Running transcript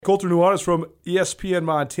Colter Nuanez from ESPN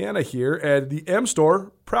Montana here, and the M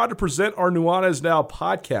Store, proud to present our Nuanez Now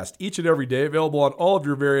podcast each and every day, available on all of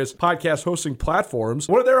your various podcast hosting platforms.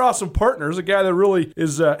 One of their awesome partners, a guy that really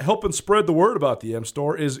is helping spread the word about the M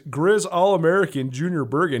Store, is Grizz All-American Junior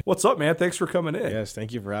Bergen. What's up, man? Thanks for coming in. Yes,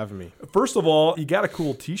 thank you for having me. First of all, you got a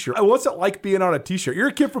cool t-shirt. What's it like being on a t-shirt? You're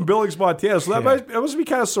a kid from Billings, Montana, so that must be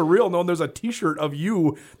kind of surreal knowing there's a t-shirt of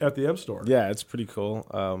you at the M Store. Yeah, it's pretty cool.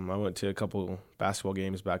 I went to a couple basketball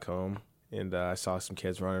games back home, and I saw some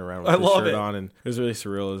kids running around with the shirt on, and it was really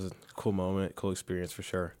surreal. It was a cool moment, cool experience for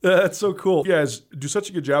sure. That's so cool. You guys do such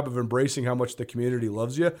a good job of embracing how much the community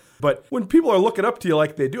loves you. But when people are looking up to you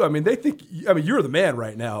like they do, they think, you're the man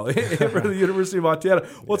right now for the University of Montana.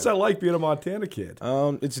 What's that like being a Montana kid?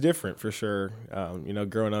 It's different for sure.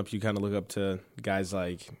 Growing up, you kind of look up to guys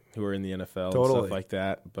like who are in the NFL and stuff like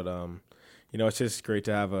that. But, it's just great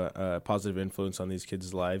to have a positive influence on these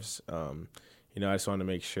kids' lives. I just want to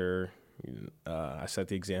make sure I set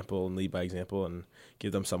the example and lead by example and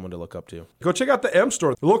give them someone to look up to. Go check out the M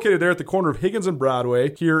Store. They're located there at the corner of Higgins and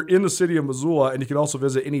Broadway here in the city of Missoula, and you can also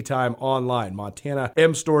visit anytime online,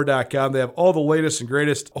 montanamstore.com. They have all the latest and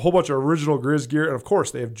greatest, a whole bunch of original Grizz gear, and of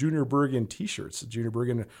course, they have Junior Bergen t-shirts. Junior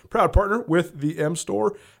Bergen, proud partner with the M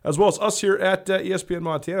Store, as well as us here at ESPN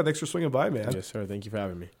Montana. Thanks for swinging by, man. Yes, sir. Thank you for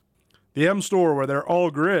having me. The M Store, where they're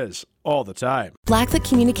all Grizz all the time. Blackfoot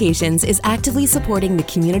Communications is actively supporting the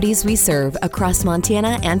communities we serve across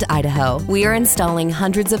Montana and Idaho. We are installing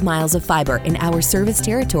hundreds of miles of fiber in our service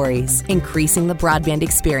territories, increasing the broadband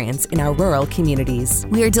experience in our rural communities.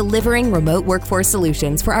 We are delivering remote workforce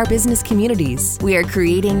solutions for our business communities. We are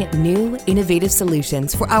creating new, innovative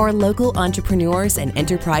solutions for our local entrepreneurs and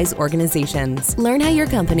enterprise organizations. Learn how your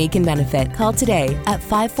company can benefit. Call today at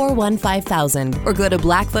 541-5000 or go to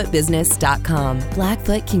blackfootbusiness.com.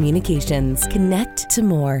 Blackfoot Communications. Connect to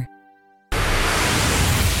more.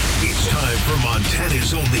 It's time for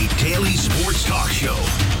Montana's only daily sports talk show,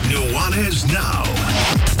 Nuanez Now.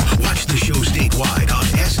 Watch the show statewide on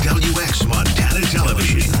SWX Montana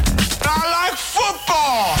Television. I like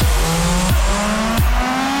football!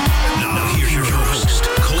 Now here's your host,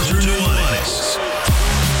 Colter Nuanez.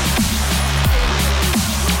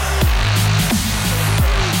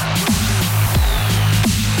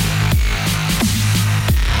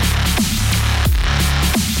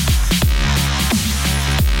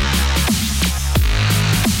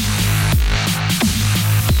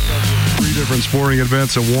 Different sporting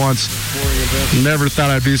events at once. Never thought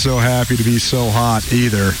I'd be so happy to be so hot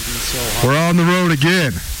either. We're on the road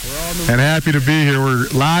again and happy to be here. We're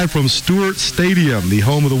live from Stewart Stadium, the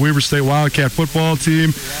home of the Weber State Wildcat football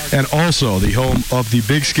team and also the home of the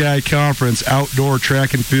Big Sky Conference Outdoor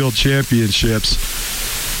Track and Field Championships.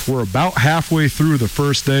 We're about halfway through the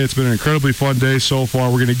first day. It's been an incredibly fun day so far.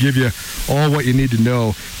 We're going to give you all what you need to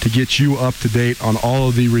know to get you up to date on all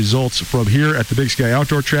of the results from here at the Big Sky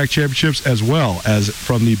Outdoor Track Championships as well as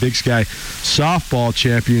from the Big Sky Softball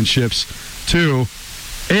Championships too.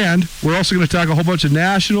 And we're also going to talk a whole bunch of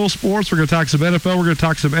national sports. We're going to talk some NFL. We're going to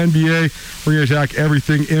talk some NBA. We're going to talk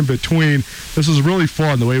everything in between. This is really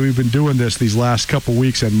fun, the way we've been doing this these last couple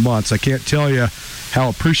weeks and months. I can't tell you how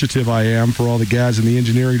appreciative I am for all the guys in the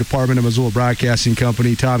engineering department of Missoula Broadcasting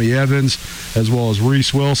Company, Tommy Evans, as well as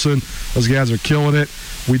Reese Wilson. Those guys are killing it.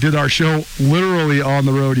 We did our show literally on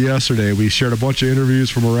the road yesterday. We shared a bunch of interviews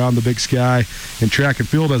from around the Big Sky in track and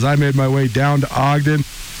field as I made my way down to Ogden.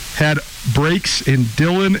 Had breaks in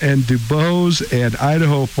Dillon and DuBose and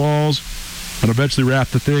Idaho Falls, and eventually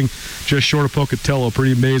wrapped the thing just short of Pocatello.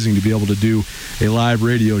 Pretty amazing to be able to do a live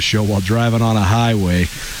radio show while driving on a highway,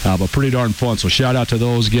 but pretty darn fun. So shout out to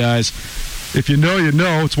those guys. If you know, you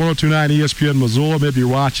know. It's 102.9 ESPN Missoula. Maybe you're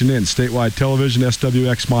watching in statewide television,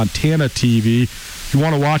 SWX Montana TV. If you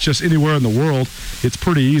want to watch us anywhere in the world, it's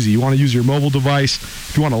pretty easy. You want to use your mobile device.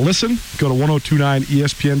 If you want to listen, go to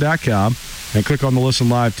 1029ESPN.com and click on the Listen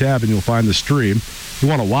Live tab, and you'll find the stream. If you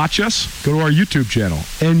want to watch us, go to our YouTube channel.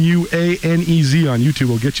 Nuanez on YouTube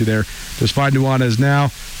will get you there. Just find Nuanez Now.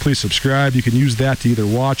 Please subscribe. You can use that to either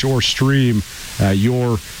watch or stream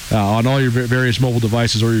on all your various mobile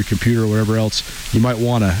devices or your computer or whatever else you might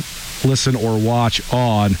want to listen or watch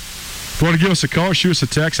on. If you want to give us a call, shoot us a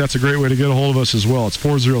text. That's a great way to get a hold of us as well. It's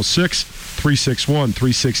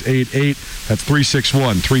 406-361-3688. That's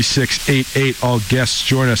 361-3688. All guests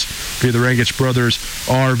join us via the Rangich Brothers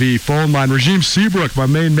RV phone line. Regime Seabrook, my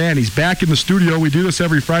main man, he's back in the studio. We do this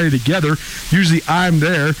every Friday together. Usually I'm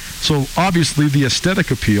there. So obviously the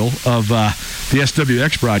aesthetic appeal of the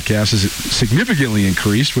SWX broadcast is significantly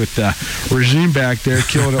increased with Regime back there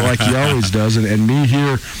killing it like he always does, and me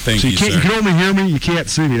here. Thank so you, you can only hear me. You can't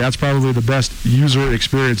see me. That's probably probably the best user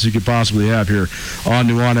experience you could possibly have here on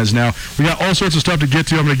Nuanez Now. We got all sorts of stuff to get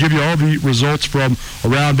to. I'm going to give you all the results from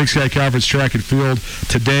around Big Sky Conference track and field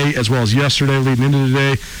today as well as yesterday leading into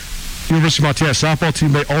today. University of Montana softball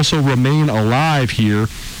team, they also remain alive here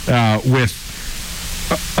with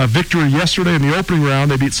a victory yesterday in the opening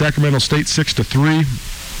round. They beat Sacramento State 6-3.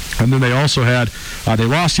 And then they also had, they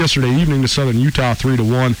lost yesterday evening to Southern Utah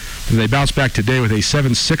 3-1. And they bounced back today with a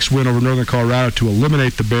 7-6 win over Northern Colorado to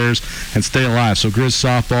eliminate the Bears and stay alive. So Grizz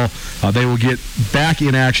softball, they will get back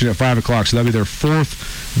in action at 5 o'clock. So that'll be their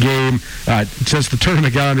fourth game since the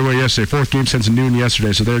tournament got underway yesterday. Fourth game since noon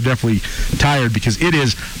yesterday. So they're definitely tired because it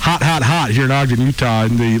is hot here in Ogden, Utah,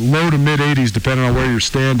 in the low to mid 80s, depending on where you're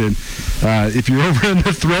standing. If you're over in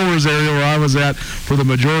the throwers area where I was at for the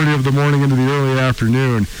majority of the morning into the early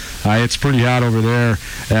afternoon, it's pretty hot over there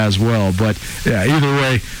as well. But yeah, either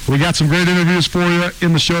way, we got some great interviews for you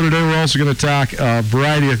in the show today. We're also going to talk a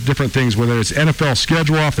variety of different things, whether it's NFL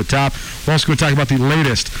schedule off the top. We're also going to talk about the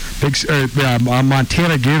latest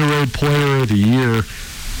Montana Gatorade Player of the Year,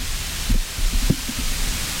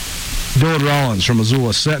 Dylan Rollins from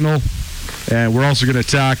Missoula Sentinel. And we're also going to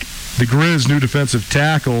talk the Grizz new defensive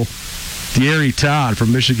tackle, De'Ari Todd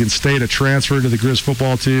from Michigan State, a transfer to the Grizz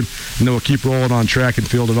football team. And then we'll keep rolling on track and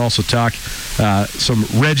field and also talk some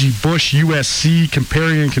Reggie Bush, USC,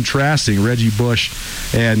 comparing and contrasting Reggie Bush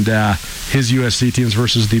and his USC teams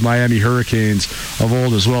versus the Miami Hurricanes of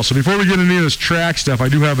old as well. So before we get into any of this track stuff, I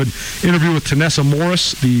do have an interview with Tanessa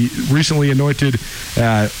Morris, the recently anointed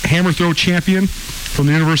hammer throw champion from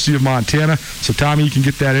the University of Montana. So, Tommy, you can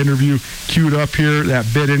get that interview queued up here, that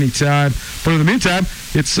bit anytime. But in the meantime,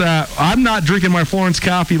 it's I'm not drinking my Florence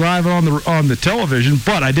coffee live on the television,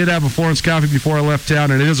 but I did have a Florence coffee before I left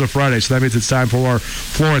town, and it is a Friday, so that means it's time for our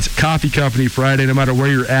Florence Coffee Company Friday. No matter where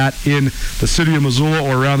you're at in the city of Missoula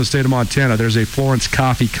or around the state of Montana, there's a Florence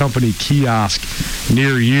Coffee Company kiosk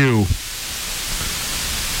near you.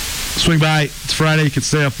 Swing by. It's Friday. You can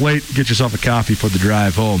stay up late, get yourself a coffee for the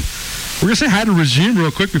drive home. We're going to say hi to Regime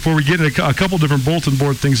real quick before we get into a couple different bulletin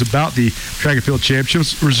board things about the Track and Field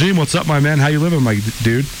Championships. Regime, what's up, my man? How you living, my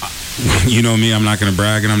dude? You know me. I'm not going to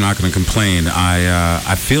brag and I'm not going to complain.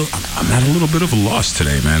 I feel I'm at a little bit of a loss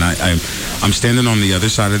today, man. I'm standing on the other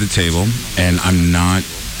side of the table and I'm not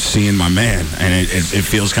seeing my man, and it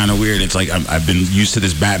feels kind of weird. It's like I've been used to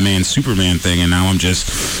this Batman, Superman thing, and now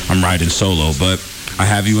I'm riding solo. But I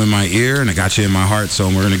have you in my ear and I got you in my heart, so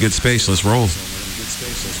we're in a good space. Let's roll.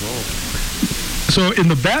 So in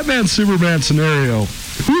the Batman Superman scenario,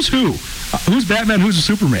 who's who? Who's Batman? Who's a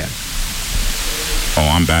Superman?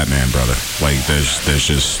 Oh, I'm Batman, brother. Like there's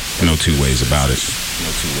just no two ways about it.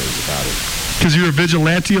 Because you're a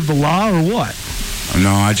vigilante of the law, or what?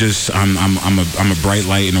 No, I'm a bright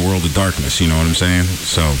light in a world of darkness. You know what I'm saying?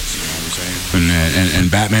 So,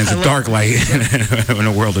 and Batman's a dark light in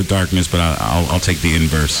a world of darkness. But I'll take the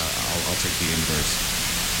inverse.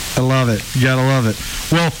 I love it. You gotta love it.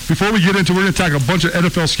 Well, before we get into, we're going to talk a bunch of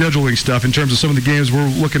NFL scheduling stuff in terms of some of the games we're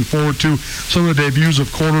looking forward to, some of the debuts of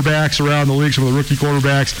quarterbacks around the league, some of the rookie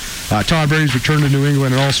quarterbacks, Tom Brady's return to New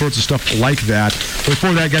England, and all sorts of stuff like that.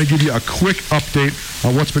 Before that, got to give you a quick update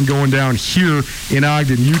on what's been going down here in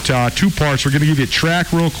Ogden, Utah. Two parts. We're going to give you a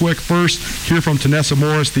track real quick first. Hear from Tanessa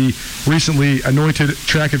Morris, the recently anointed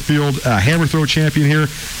track and field hammer throw champion here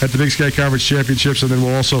at the Big Sky Conference Championships, and then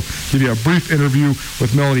we'll also give you a brief interview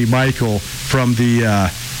with Melanie Michael from the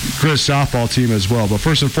Grizz softball team as well. But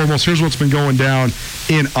first and foremost, here's what's been going down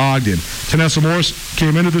in Ogden. Tanessa Morris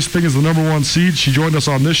came into this thing as the number one seed. She joined us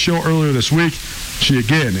on this show earlier this week. She,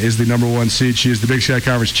 again, is the number one seed. She is the Big Sky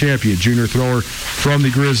Conference champion, junior thrower from the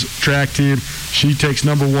Grizz track team. She takes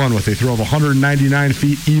number one with a throw of 199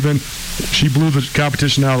 feet even. She blew the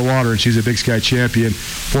competition out of the water, and she's a Big Sky champion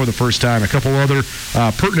for the first time. A couple other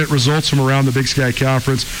pertinent results from around the Big Sky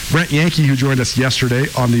Conference. Brent Yankee, who joined us yesterday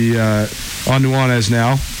on Nuanez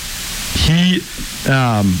Now, he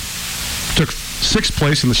took sixth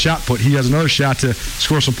place in the shot put. He has another shot to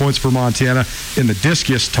score some points for Montana in the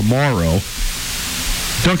discus tomorrow.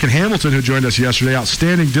 Duncan Hamilton, who joined us yesterday,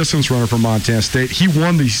 outstanding distance runner from Montana State. He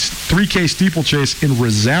won the 3K steeplechase in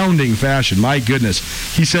resounding fashion. My goodness.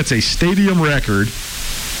 He sets a stadium record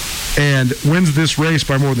and wins this race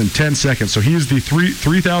by more than 10 seconds. So he is the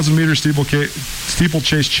 3,000-meter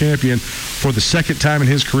steeplechase champion for the second time in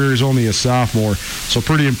his career. He's only a sophomore. So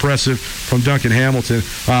pretty impressive from Duncan Hamilton.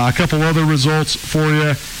 A couple other results for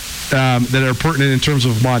you that are pertinent in terms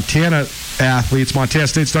of Montana athletes. Montana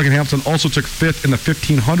State's Duncan Hamilton also took 5th in the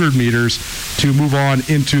 1,500 meters to move on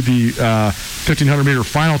into the 1,500-meter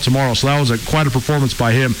final tomorrow. So that was quite a performance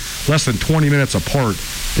by him, less than 20 minutes apart,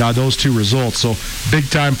 those two results. So big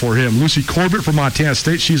time for him. Lucy Corbett from Montana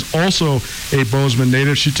State, she's also a Bozeman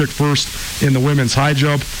native. She took 1st in the women's high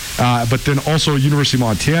jump, but then also University of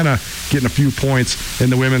Montana getting a few points in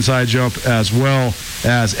the women's high jump, as well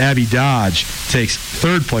as Abby Dodge takes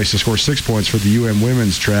 3rd place to score 6 points for the UM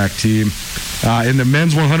women's track team. In the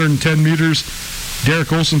men's 110 meters,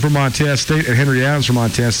 Derek Olson from Montana State and Henry Adams from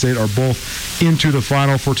Montana State are both into the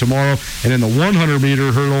final for tomorrow. And in the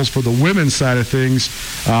 100-meter hurdles for the women's side of things,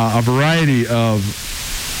 a variety of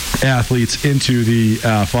athletes into the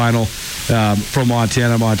final from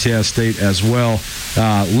Montana State as well,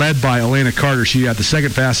 led by Elena Carter. She had the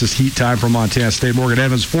 2nd fastest heat time from Montana State. Morgan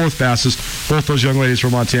Evans, 4th fastest. Both those young ladies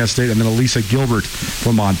from Montana State. And then Elisa Gilbert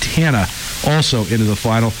from Montana also into the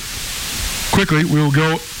final. Quickly, we will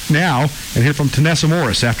go now and hear from Tanessa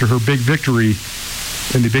Morris after her big victory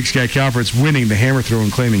in the Big Sky Conference, winning the hammer throw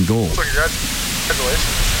and claiming gold. So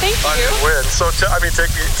congratulations. Thank you. On your win. So,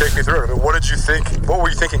 take me through it. I mean, what did you think? What were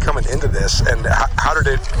you thinking coming into this, and how did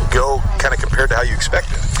it go, kind of compared to how you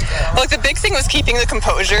expected? Look, the big thing was keeping the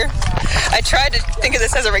composure. I tried to think of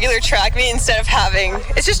this as a regular track meet instead of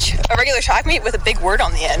it's just a regular track meet with a big word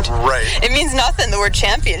on the end. Right. It means nothing, the word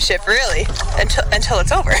championship, really, until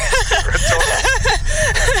it's over.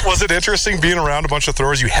 Was it interesting being around a bunch of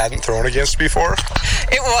throwers you hadn't thrown against before?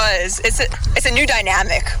 It was. It's a new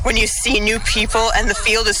dynamic when you see new people and the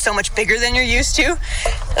field is so much bigger than you're used to.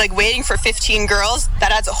 Like waiting for 15 girls,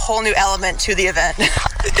 that adds a whole new element to the event.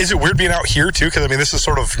 Is it weird being out here too? Because I mean, this is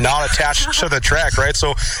sort of not attached to the track, right?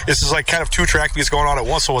 So this is like kind of 2 track meets going on at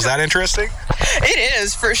once. So was that interesting? It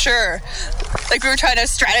is, for sure. Like we were trying to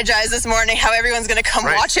strategize this morning how everyone's going to come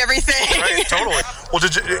watch everything. Right, totally.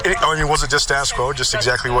 Well, was it just status quo, just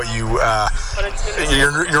exactly what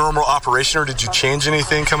your normal operation, or did you change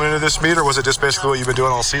anything coming into this meet, or was it just basically what you've been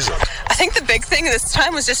doing all season? I think the big thing this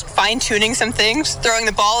time was just fine-tuning some things, throwing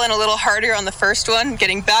the ball in a little harder on the first one,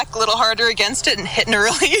 getting back a little harder against it, and hitting a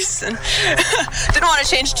release. And didn't want to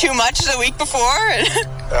change too much the week before.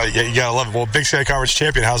 Yeah, you gotta love it. Well, Big Sky Conference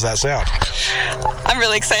champion, how's that sound? I'm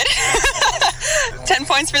really excited. 10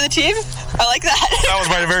 points for the team. I like that. That was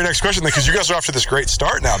my very next question, because you guys are off to this great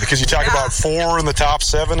start now, because you talk about 4 in the top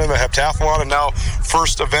 7 in the heptathlon, and now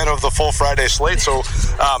first event of the full Friday slate. So,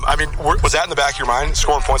 I mean, was that in the back of your mind,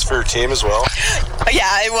 scoring points for your team as well?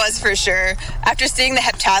 Yeah, it was for sure. After seeing the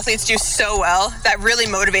heptathletes do so well, that really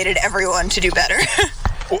motivated everyone to do better.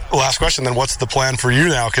 Last question, then. What's the plan for you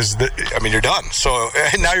now? Because, you're done. So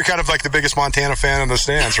now you're kind of like the biggest Montana fan in the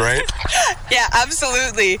stands, right? Yeah,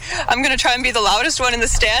 absolutely. I'm going to try and be the loudest one in the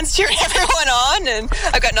stands, cheering everyone on, and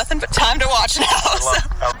I've got nothing but time to watch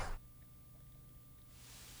now.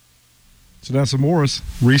 Tanessa Morris,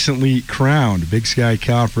 recently crowned Big Sky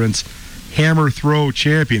Conference hammer throw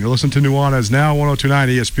champion. Listen to Nuanez Now, 102.9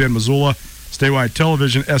 ESPN Missoula, statewide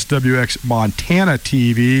television, SWX Montana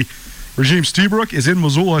TV. Regime Stebrook is in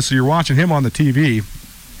Missoula, so you're watching him on the TV,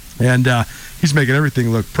 and he's making everything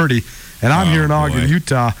look pretty. And I'm here in Ogden,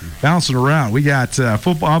 Utah, bouncing around. We got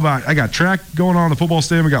football. I got track going on in the football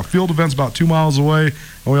stadium. We got field events about 2 miles away,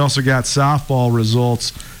 and we also got softball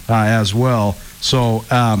results as well. So,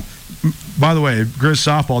 by the way, Grizz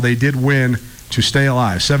softball, they did win to stay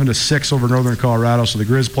alive, 7-6 over Northern Colorado. So the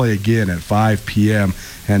Grizz play again at 5 p.m.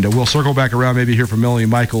 And we'll circle back around, maybe hear from Melanie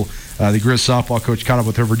Michael, the Grizz softball coach. Caught up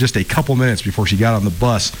with her for just a couple minutes before she got on the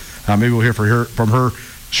bus. Maybe we'll hear from her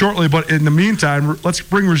shortly. But in the meantime, let's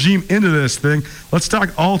bring Regime into this thing. Let's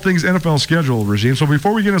talk all things NFL schedule, Regime. So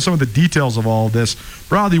before we get into some of the details of all of this,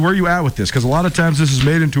 broadly, where are you at with this? Because a lot of times this is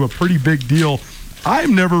made into a pretty big deal.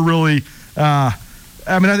 I'm never really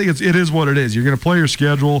I think it is what it is. You're going to play your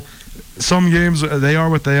schedule. Some games, they are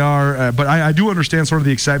what they are. But I do understand sort of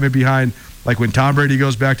the excitement behind, like when Tom Brady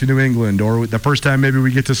goes back to New England, or the first time maybe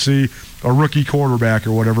we get to see a rookie quarterback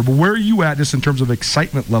or whatever. But where are you at just in terms of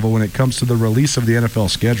excitement level when it comes to the release of the NFL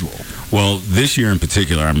schedule? Well, this year in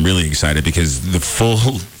particular, I'm really excited because the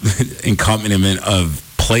full accompaniment of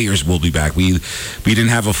players will be back. We didn't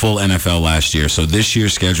have a full NFL last year, so this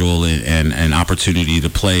year's schedule and opportunity to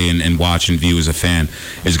play and watch and view as a fan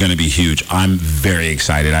is going to be huge. I'm very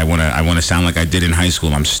excited. I want to sound like I did in high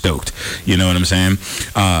school. I'm stoked. You know what I'm saying?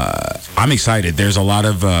 I'm excited. There are a lot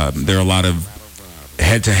of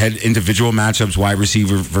head-to-head individual matchups, wide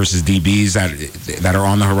receiver versus DBs that are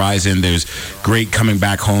on the horizon. There's great coming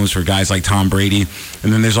back homes for guys like Tom Brady.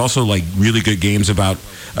 And then there's also like really good games about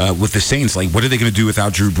with the Saints. Like, what are they going to do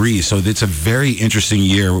without Drew Brees? So it's a very interesting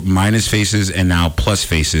year, minus faces and now plus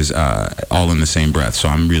faces, all in the same breath. So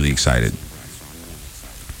I'm really excited.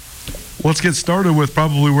 Let's get started with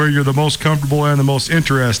probably where you're the most comfortable and the most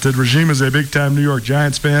interested. Regime is a big-time New York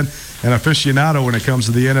Giants fan and aficionado when it comes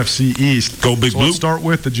to the NFC East. Go Big Blue. Let's start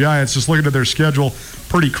with the Giants. Just looking at their schedule,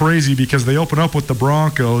 pretty crazy because they open up with the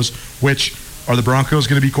Broncos, which are the Broncos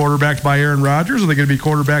going to be quarterbacked by Aaron Rodgers? Are they going to be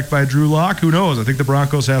quarterbacked by Drew Lock? Who knows? I think the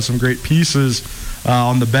Broncos have some great pieces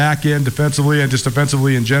on the back end defensively and just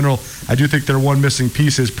offensively in general. I do think their one missing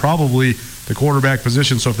piece is probably the quarterback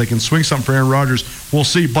position. So if they can swing something for Aaron Rodgers, we'll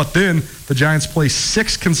see. But then the Giants play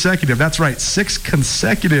 6 consecutive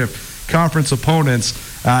conference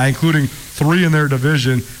opponents, including 3 in their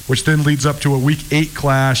division, which then leads up to a Week 8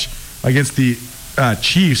 clash against the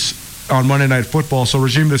Chiefs on Monday Night Football. So,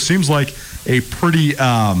 Regime, this seems like a pretty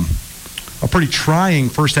trying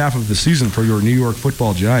first half of the season for your New York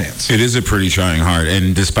Football Giants. It is a pretty trying hard,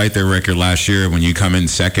 and despite their record last year, when you come in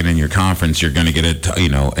second in your conference, you're going to get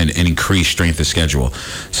an increased strength of schedule.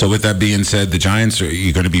 So with that being said, the Giants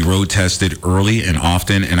you're going to be road tested early and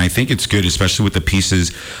often, and I think it's good, especially with the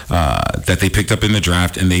pieces that they picked up in the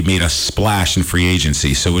draft, and they made a splash in free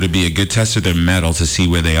agency. So it'd be a good test of their mettle to see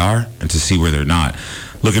where they are and to see where they're not.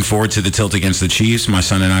 Looking forward to the tilt against the Chiefs. My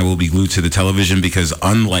son and I will be glued to the television because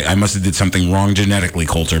unlike, I must have did something wrong genetically,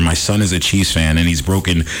 Coulter. My son is a Chiefs fan, and he's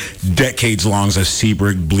broken decades-long of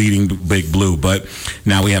Seabrook bleeding Big Blue. But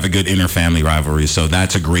now we have a good inter-family rivalry, so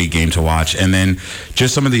that's a great game to watch. And then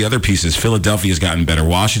just some of the other pieces. Philadelphia's gotten better.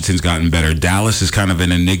 Washington's gotten better. Dallas is kind of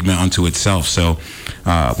an enigma unto itself. So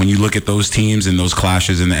when you look at those teams and those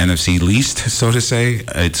clashes in the NFC least, so to say,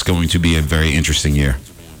 it's going to be a very interesting year.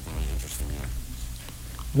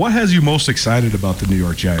 What has you most excited about the New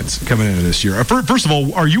York Giants coming into this year? First of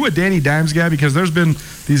all, are you a Danny Dimes guy? Because there's been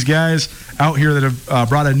these guys out here that have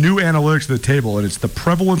brought a new analytics to the table, and it's the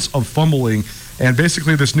prevalence of fumbling. And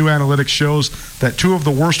basically this new analytics shows that 2 of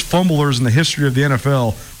the worst fumblers in the history of the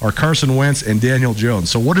NFL are Carson Wentz and Daniel Jones.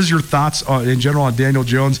 So what is your thoughts in general on Daniel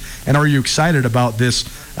Jones, and are you excited about this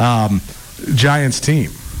Giants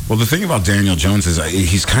team? Well, the thing about Daniel Jones is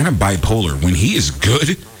he's kind of bipolar. When he is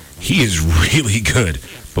good, he is really good.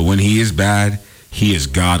 But when he is bad, he is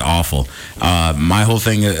god-awful. My whole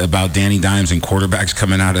thing about Danny Dimes and quarterbacks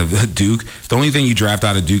coming out of Duke, the only thing you draft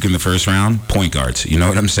out of Duke in the first round, point guards. You know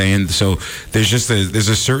what I'm saying? So there's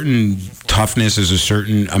a certain toughness, there's a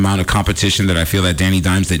certain amount of competition that I feel that Danny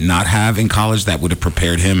Dimes did not have in college that would have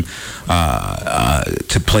prepared him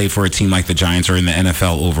to play for a team like the Giants or in the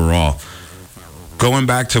NFL overall. Going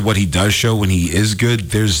back to what he does show when he is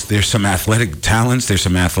good, there's some athletic talents, there's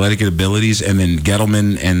some athletic abilities, and then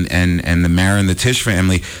Gettleman and the Mara and the Tisch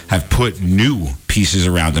family have put new pieces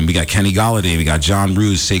around him. We got Kenny Golladay, we got John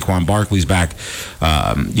Roos, Saquon Barkley's back.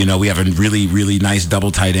 We have a really, really nice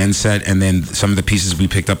double tight end set, and then some of the pieces we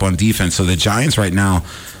picked up on defense. So the Giants right now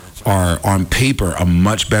are on paper a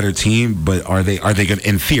much better team, but are they going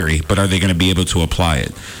in theory, but are they going to be able to apply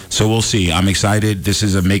it? So we'll see. I'm excited. This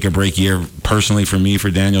is a make or break year personally for me,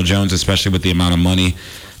 for Daniel Jones, especially with the amount of money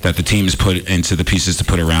that the team has put into the pieces to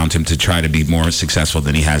put around him to try to be more successful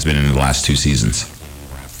than he has been in the last 2 seasons.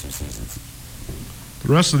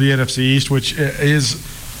 The rest of the NFC East, which is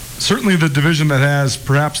certainly the division that has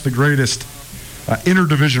perhaps the greatest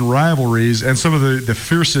interdivision rivalries and some of the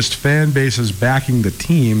fiercest fan bases backing the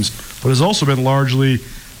teams, but has also been largely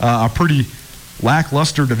a pretty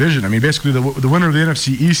lackluster division. I mean, basically the winner of the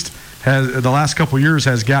NFC East the last couple of years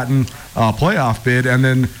has gotten a playoff bid, and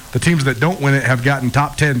then the teams that don't win it have gotten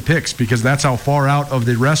top 10 picks, because that's how far out of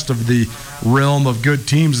the rest of the realm of good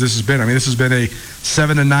teams this has been. I mean, this has been a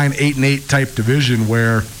 7-9, 8-8 type division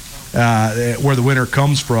where the winner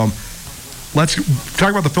comes from. Let's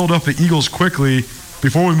talk about the Philadelphia Eagles quickly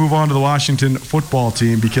before we move on to the Washington football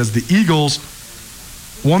team, because the Eagles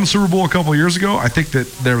won the Super Bowl a couple of years ago. I think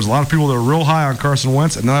that there was a lot of people that were real high on Carson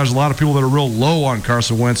Wentz, and now there's a lot of people that are real low on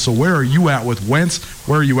Carson Wentz. So where are you at with Wentz?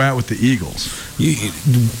 Where are you at with the Eagles?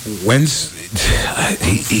 Wentz,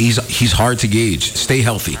 he's hard to gauge. Stay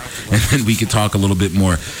healthy, and then we could talk a little bit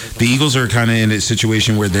more. The Eagles are kind of in a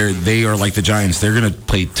situation where they are like the Giants. They're going to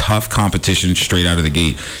play tough competition straight out of the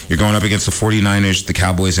gate. You're going up against the 49ers, the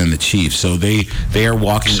Cowboys, and the Chiefs. So they are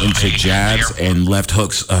walking into jabs and left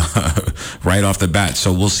hooks right off the bat.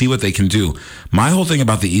 So we'll see what they can do. My whole thing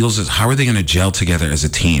about the Eagles is, how are they going to gel together as a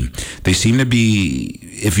team? They seem to be,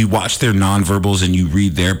 if you watch their nonverbals and you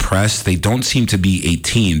read their press, they don't seem to be a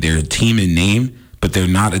team. They're a team in name, but they're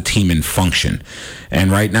not a team in function.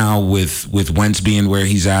 And right now, with Wentz being where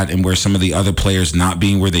he's at and where some of the other players not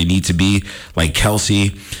being where they need to be, like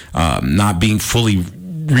Kelsey, not being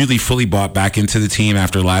really fully bought back into the team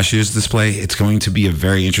after last year's display, it's going to be a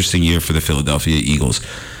very interesting year for the Philadelphia Eagles.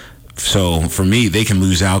 So for me, they can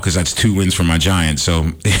lose out because that's 2 wins for my Giants.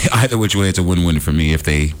 So either which way, it's a win-win for me if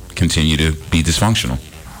they continue to be dysfunctional.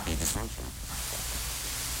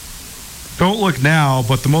 Don't look now,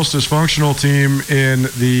 but the most dysfunctional team in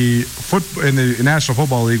the National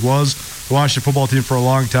Football League was the Washington football team for a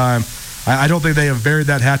long time. I don't think they have buried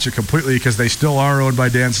that hatchet completely because they still are owned by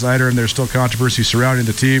Dan Snyder, and there's still controversy surrounding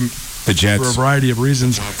the team, the Jets, for a variety of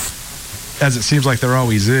reasons, as it seems like there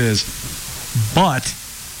always is. But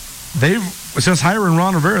since hiring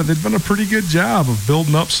Ron Rivera, they've done a pretty good job of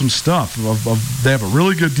building up some stuff. They have a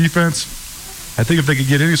really good defense. I think if they could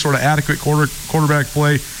get any sort of adequate quarterback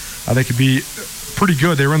play, they could be pretty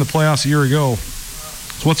good. They were in the playoffs a year ago.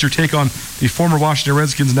 So what's your take on the former Washington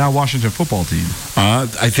Redskins, now Washington football team?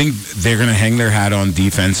 I think they're going to hang their hat on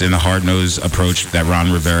defense and the hard-nosed approach that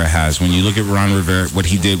Ron Rivera has. When you look at Ron Rivera, what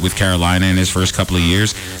he did with Carolina in his first couple of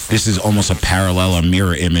years, this is almost a parallel, a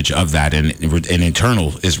mirror image of that. And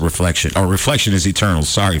eternal is reflection, or reflection is eternal.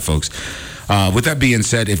 Sorry, folks. With that being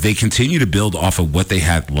said, if they continue to build off of what they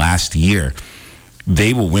had last year,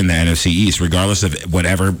 they will win the NFC East, regardless of what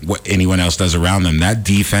anyone else does around them. That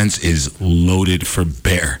defense is loaded for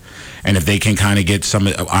bear. And if they can kind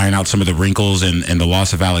of iron out some of the wrinkles and the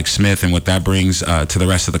loss of Alex Smith and what that brings to the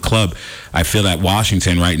rest of the club, I feel that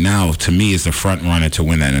Washington right now, to me, is the front runner to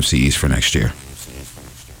win the NFC East for next year.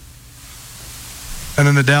 And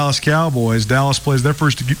then the Dallas Cowboys. Dallas plays their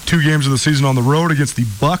first 2 games of the season on the road against the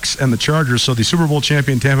Bucks and the Chargers. So the Super Bowl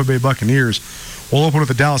champion Tampa Bay Buccaneers will open with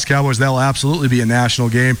the Dallas Cowboys. That'll absolutely be a national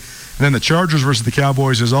game. And then the Chargers versus the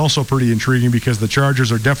Cowboys is also pretty intriguing because the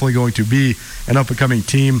Chargers are definitely going to be an up-and-coming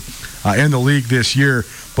team in the league this year.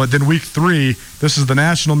 But then week 3, this is the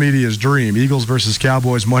national media's dream. Eagles versus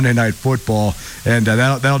Cowboys, Monday Night Football. And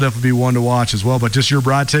that'll definitely be one to watch as well. But just your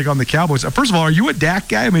broad take on the Cowboys. First of all, are you a Dak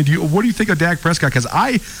guy? I mean, what do you think of Dak Prescott? Because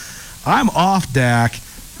I'm off Dak,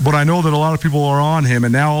 but I know that a lot of people are on him.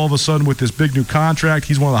 And now all of a sudden with this big new contract,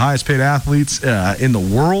 he's one of the highest paid athletes in the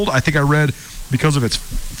world. I think I read, because of its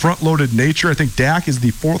front-loaded nature, I think Dak is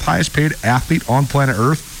the 4th highest paid athlete on planet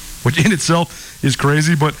Earth, which in itself is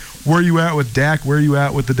crazy. But where are you at with Dak? Where are you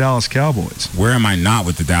at with the Dallas Cowboys? Where am I not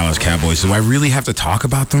with the Dallas Cowboys? Do I really have to talk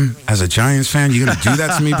about them as a Giants fan? You going to do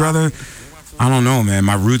that to me, brother? I don't know, man.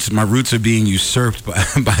 My roots are being usurped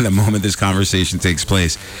by the moment this conversation takes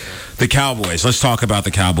place. The Cowboys. Let's talk about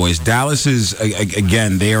the Cowboys. Dallas is,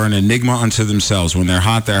 again, they are an enigma unto themselves. When they're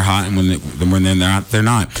hot, and when they're not, they're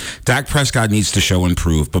not. Dak Prescott needs to show and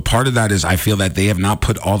prove, but part of that is I feel that they have not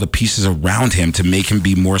put all the pieces around him to make him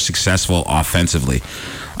be more successful offensively.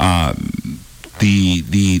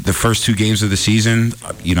 The first 2 games of the season,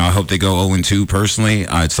 I hope they go 0-2 personally.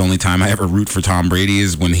 It's the only time I ever root for Tom Brady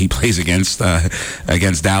is when he plays against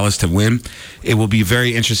Dallas to win. It will be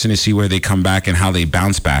very interesting to see where they come back and how they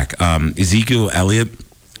bounce back. Ezekiel Elliott,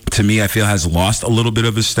 to me, I feel has lost a little bit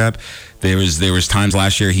of his step. There was times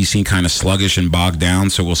last year he seemed kind of sluggish and bogged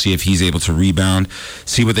down, so we'll see if he's able to rebound,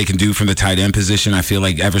 see what they can do from the tight end position. I feel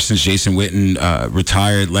like ever since Jason Witten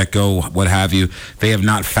retired, let go, what have you, they have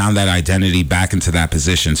not found that identity back into that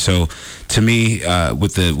position. So to me,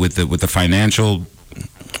 with the financial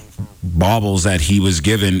baubles that he was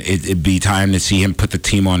given, it'd be time to see him put the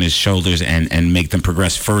team on his shoulders and make them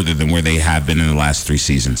progress further than where they have been in the last 3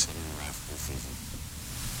 seasons.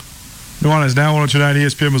 Nuanez Now, 102.9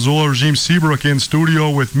 ESPN Missoula. Regime Seabrook in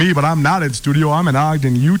studio with me, but I'm not in studio. I'm in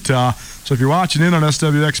Ogden, Utah. So if you're watching in on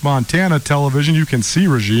SWX Montana television, you can see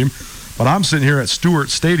Regime. But I'm sitting here at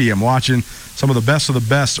Stewart Stadium watching some of the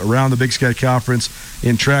best around the Big Sky Conference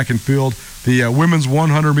in track and field. The women's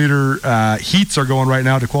 100-meter heats are going right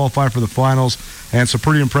now to qualify for the finals, and some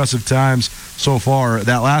pretty impressive times so far.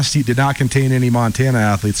 That last heat did not contain any Montana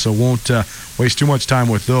athletes, so won't waste too much time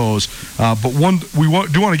with those. But do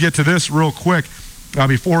want to get to this real quick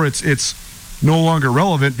before it's no longer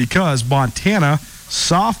relevant, because Montana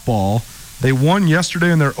softball, they won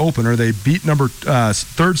yesterday in their opener. They beat number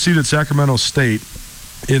 3rd-seeded Sacramento State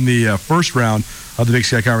in the first round of the Big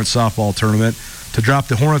Sky Conference softball tournament to drop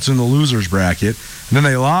the Hornets in the losers bracket. And then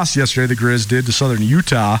they lost yesterday, the Grizz did, to Southern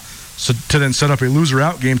Utah, to then set up a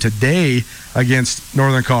loser-out game today against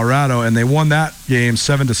Northern Colorado, and they won that game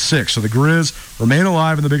 7-6. So the Grizz remain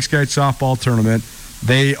alive in the Big Sky softball tournament.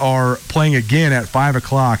 They are playing again at 5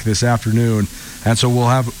 o'clock this afternoon, and so we'll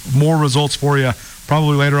have more results for you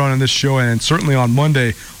probably later on in this show and certainly on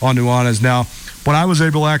Monday on Nuanez Now. But I was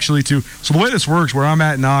able actually so the way this works, where I'm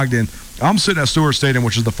at in Ogden, I'm sitting at Stewart Stadium,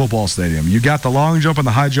 which is the football stadium. You got the long jump and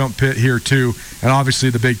the high jump pit here too, and obviously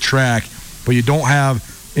the big track, but you don't have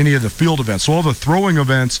any of the field events. So all the throwing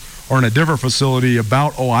events are in a different facility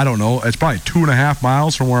about, it's probably 2.5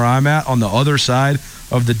 miles from where I'm at on the other side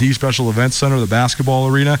of the D Special Events Center, the basketball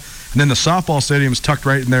arena. And then the softball stadium is tucked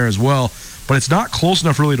right in there as well. But it's not close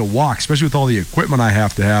enough really to walk, especially with all the equipment I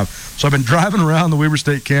have to have. So I've been driving around the Weber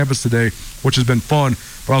State campus today, which has been fun.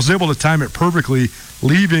 But I was able to time it perfectly,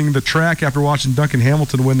 leaving the track after watching Duncan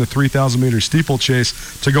Hamilton win the 3,000-meter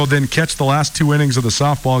steeplechase to go then catch the last 2 innings of the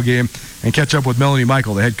softball game and catch up with Melanie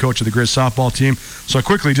Michael, the head coach of the Grizz softball team. So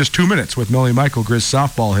quickly, just 2 minutes with Melanie Michael, Grizz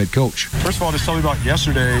softball head coach. First of all, just tell me about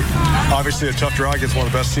yesterday. Obviously a tough draw against one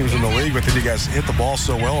of the best teams in the league, but then you guys hit the ball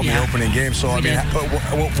so well in the opening game. So,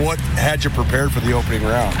 what had you prepared for the opening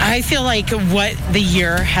round? I feel like what the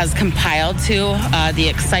year has compiled to, the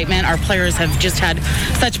excitement. Our players have just had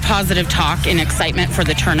such positive talk and excitement for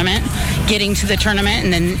the tournament, getting to the tournament,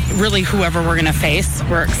 and then really whoever we're going to face,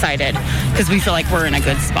 we're excited because we feel like we're in a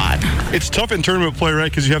good spot. It's tough in tournament play, right?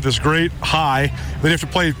 Because you have this great high, then you have to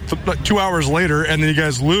play 2 hours later, and then you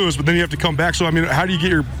guys lose, but then you have to come back. So, how do you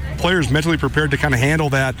get your players mentally prepared to kind of handle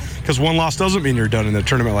that? Because one loss doesn't mean you're done in a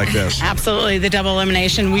tournament like this. Absolutely. The double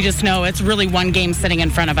elimination, we just know it's really one game sitting in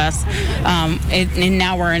front of us. And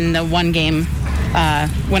now we're in the one game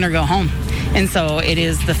win or go home. And so it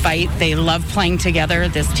is the fight. They love playing together.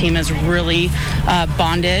 This team is really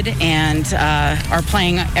bonded and are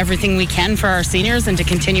playing everything we can for our seniors and to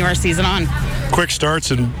continue our season on. Quick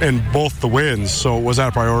starts and both the wins. So was that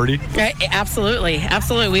a priority? Absolutely.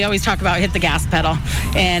 Absolutely. We always talk about hit the gas pedal.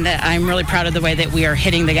 And I'm really proud of the way that we are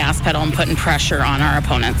hitting the gas pedal and putting pressure on our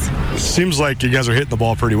opponents. It seems like you guys are hitting the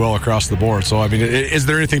ball pretty well across the board. So, is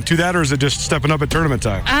there anything to that, or is it just stepping up at tournament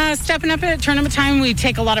time? Stepping up at tournament time, we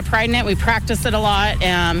take a lot of pride in it. We practice it a lot.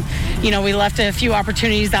 We left a few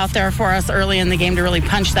opportunities out there for us early in the game to really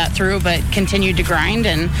punch that through, but continued to grind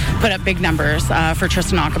and put up big numbers for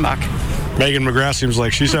Tristan Achenbach. Megan McGrath seems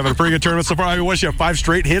like she's having a pretty good tournament so far. She had 5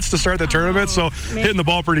 straight hits to start the tournament, so hitting the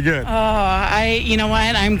ball pretty good. You know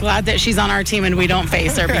what? I'm glad that she's on our team and we don't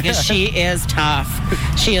face her because she is tough.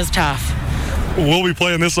 She is tough. We'll be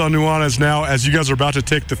playing this on Nuanez Now as you guys are about to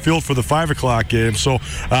take the field for the 5 o'clock game. So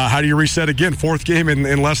how do you reset again? 4th game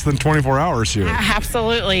in less than 24 hours here.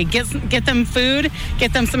 Absolutely. Get them food,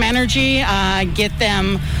 get them some energy, get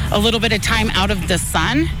them a little bit of time out of the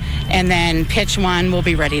sun, and then pitch one. We'll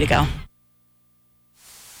be ready to go.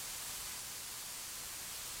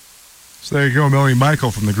 So there you go, Melanie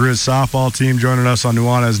Michael from the Grizz softball team joining us on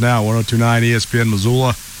Nuanez Now, 102.9 ESPN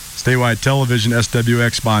Missoula, statewide television,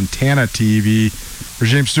 SWX Montana TV.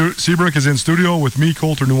 Regime Seabrook is in studio with me,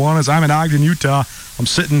 Colter Nuanez. I'm in Ogden, Utah. I'm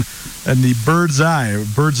sitting in the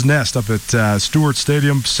bird's nest up at Stewart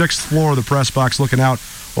Stadium, 6th floor of the press box, looking out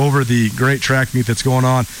over the great track meet that's going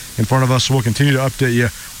on in front of us. So we'll continue to update you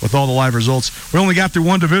with all the live results. We only got through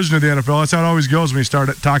one division of the NFL. That's how it always goes when you start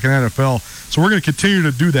talking NFL. So we're going to continue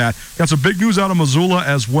to do that. Got some big news out of Missoula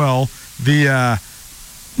as well. The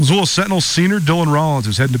Missoula Sentinel senior Dylan Rollins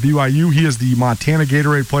is heading to BYU. He is the Montana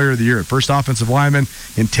Gatorade Player of the Year. First offensive lineman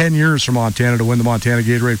in 10 years for Montana to win the Montana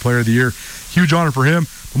Gatorade Player of the Year. Huge honor for him,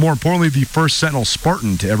 but more importantly, the first Sentinel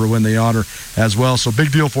Spartan to ever win the honor as well. So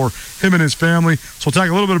big deal for him and his family. So we'll talk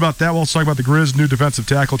a little bit about that. We'll talk about the Grizz new defensive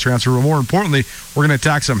tackle transfer. But more importantly, we're going to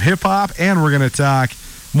talk some hip-hop and we're going to talk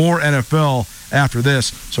more NFL after this.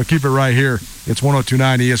 So keep it right here. It's 102.9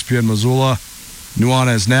 ESPN Missoula.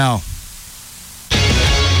 Nuanez Now.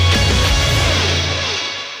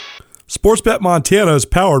 Sportsbet Montana is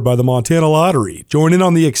powered by the Montana Lottery. Join in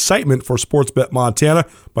on the excitement for Sportsbet Montana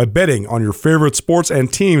by betting on your favorite sports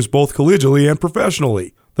and teams both collegially and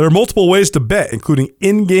professionally. There are multiple ways to bet, including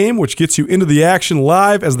in-game, which gets you into the action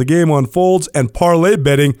live as the game unfolds, and parlay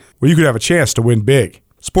betting, where you could have a chance to win big.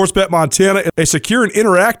 Sportsbet Montana is a secure and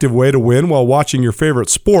interactive way to win while watching your favorite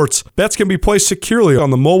sports. Bets can be placed securely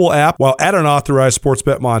on the mobile app while at an authorized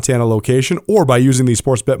Sportsbet Montana location or by using the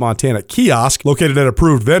Sportsbet Montana kiosk located at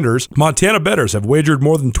approved vendors. Montana bettors have wagered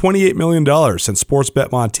more than $28 million since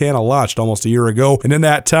Sportsbet Montana launched almost a year ago, and in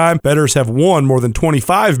that time, bettors have won more than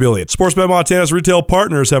 $25 million. Sportsbet Montana's retail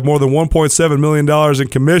partners have more than $1.7 million in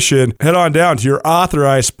commission. Head on down to your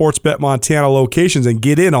authorized Sportsbet Montana locations and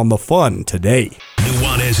get in on the fun today.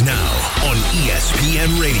 Nuanez Now on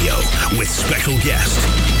ESPN Radio with special guest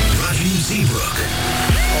Raju Seabrook.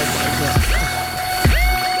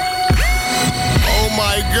 Oh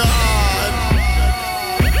my God.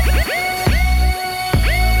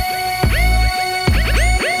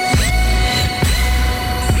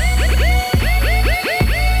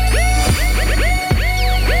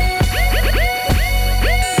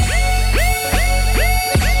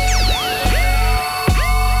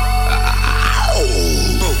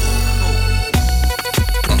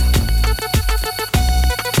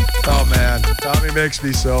 makes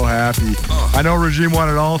me so happy. I know Regime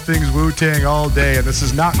wanted all things Wu-Tang all day, and this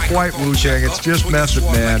is not quite Wu-Tang. It's just Method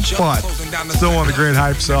Man, but still one of the great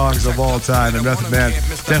hype songs of all time. And Method Man,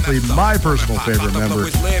 definitely my personal favorite member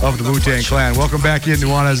of the Wu-Tang Clan. Welcome back in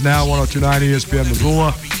Nuanez Now, 102.9 ESPN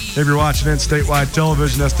Missoula. If you're watching in statewide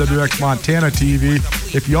television, SWX Montana TV.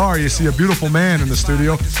 If you are, you see a beautiful man in the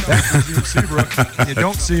studio. That's Regime Seabrook. You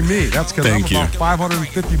don't see me. That's because I'm about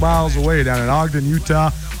 550 miles away down in Ogden,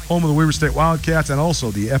 Utah, home of the Weber State Wildcats, and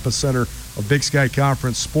also the epicenter of Big Sky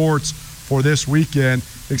Conference sports for this weekend.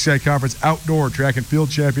 Big Sky Conference Outdoor Track and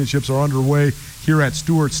Field Championships are underway here at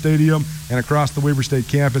Stewart Stadium and across the Weber State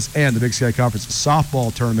campus, and the Big Sky Conference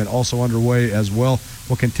softball tournament also underway as well.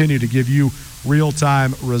 We'll continue to give you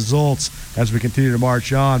real-time results as we continue to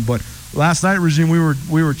march on. But last night, Regime, we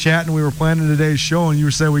were chatting, we were planning today's show, and you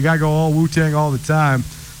were saying we got to go all Wu-Tang all the time.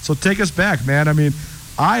 So take us back, man. I mean,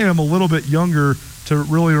 I am a little bit younger to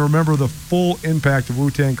really remember the full impact of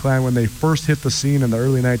Wu-Tang Clan when they first hit the scene in the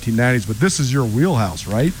early 1990s, but this is your wheelhouse,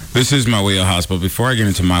 right? This is my wheelhouse, but before I get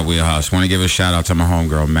into my wheelhouse, I want to give a shout-out to my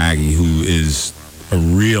homegirl, Maggie, who is a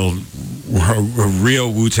real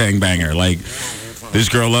Wu-Tang banger. Like, this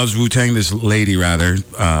girl loves Wu-Tang, this lady, rather,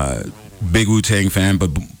 big Wu-Tang fan,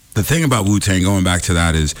 but the thing about Wu-Tang, going back to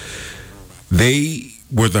that, is they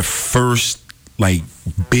were the first like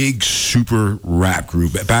big super rap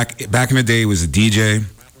group. Back in the day, it was a DJ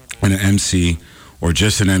and an MC, or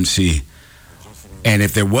just an MC. And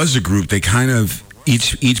if there was a group, they kind of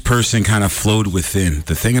each person kind of flowed within.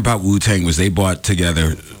 The thing about Wu-Tang was they brought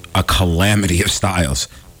together a calamity of styles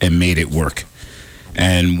and made it work.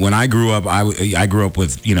 And when I grew up, I grew up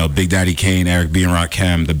with, you know, Big Daddy Kane, Eric B. and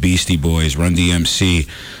Rakim, the Beastie Boys, Run DMC,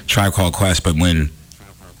 Tribe Called Quest. But when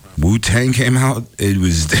Wu-Tang came out, it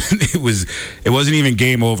wasn't even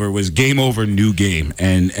game over. It was game over, new game.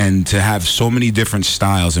 And to have so many different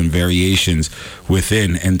styles and variations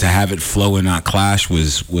within, and to have it flow and not clash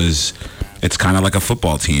was it's kind of like a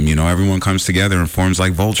football team, you know. Everyone comes together and forms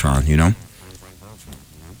like Voltron, you know.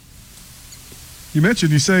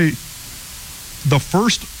 You say the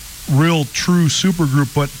first real true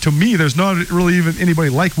supergroup, but to me, there's not really even anybody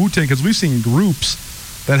like Wu-Tang, because we've seen groups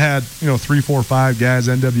that had, 3, 4, 5 guys,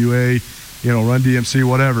 NWA, Run DMC,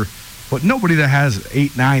 whatever, but nobody that has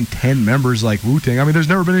 8, 9, 10 members like Wu-Tang. I mean, there's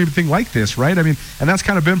never been anything like this, right? I mean, and that's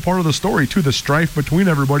kind of been part of the story too, the strife between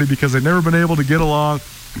everybody, because they've never been able to get along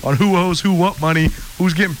on who owes who what money,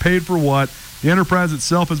 who's getting paid for what. The enterprise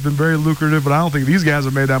itself has been very lucrative, but I don't think these guys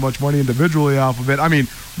have made that much money individually off of it. I mean,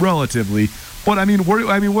 relatively. But I mean,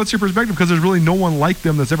 what's your perspective? Because there's really no one like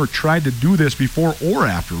them that's ever tried to do this before or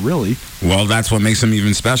after, really. Well, that's what makes them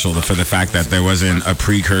even special, for the fact that there wasn't a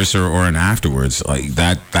precursor or an afterwards. Like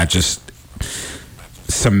that just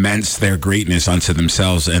cements their greatness onto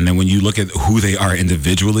themselves. And then when you look at who they are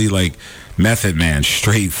individually, like Method Man,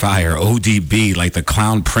 Straight Fire, ODB, like the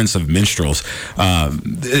Clown Prince of Minstrels,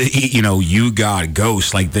 You God,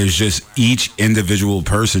 Ghost, like there's just each individual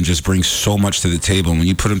person just brings so much to the table. And when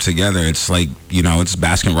you put them together, it's like, it's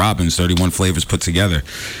Baskin Robbins, 31 flavors put together.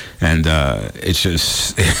 And it's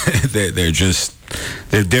just,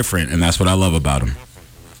 they're different. And that's what I love about them.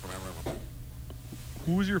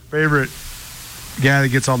 Who's your favorite guy that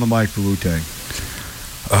gets on the mic for Wu-Tang?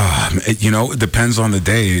 It depends on the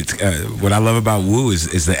day. What I love about Wu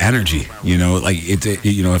is the energy.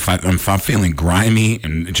 If I'm feeling grimy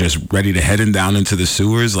and just ready to heading down into the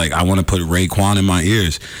sewers, like I want to put Raekwon in my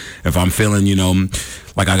ears. If I'm feeling,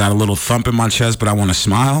 like I got a little thump in my chest, but I want to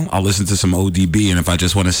smile, I'll listen to some ODB. And if I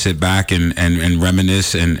just want to sit back and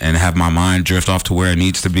reminisce and have my mind drift off to where it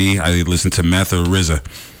needs to be, I listen to Meth or RZA.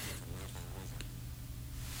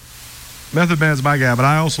 Method Man's my guy, but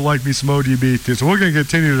I also like me some ODB too. So we're going to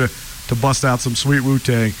continue to bust out some sweet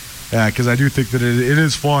Wu-Tang, because I do think that it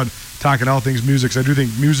is fun talking all things music. So I do think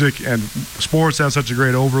music and sports have such a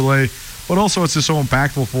great overlay, but also it's just so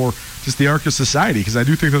impactful for just the arc of society, because I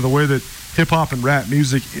do think that the way that hip-hop and rap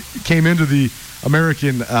music came into the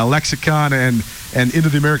American lexicon and into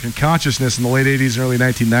the American consciousness in the late 80s and early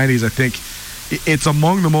 1990s, I think it's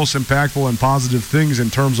among the most impactful and positive things in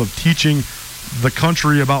terms of teaching the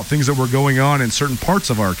country about things that were going on in certain parts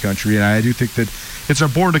of our country. And I do think that it's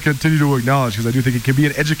important to continue to acknowledge, because I do think it can be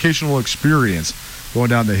an educational experience going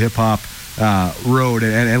down the hip-hop road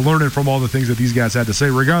and learning from all the things that these guys had to say,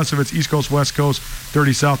 regardless if it's East Coast, West Coast,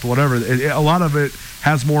 Dirty South, whatever. A lot of it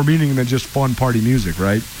has more meaning than just fun party music,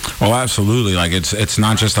 right? Oh, absolutely. Like it's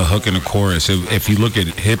not just a hook and a chorus. If you look at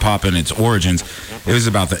hip-hop and its origins, it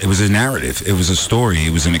was a narrative. It was a story.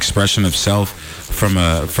 It was an expression of self from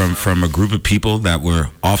a group of people that were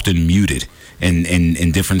often muted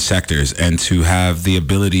in different sectors, and to have the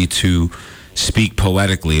ability to speak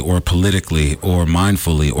poetically or politically or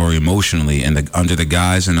mindfully or emotionally and under the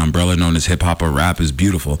guise and umbrella known as hip-hop or rap is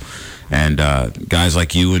beautiful. And guys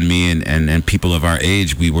like you and me and people of our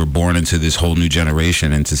age, we were born into this whole new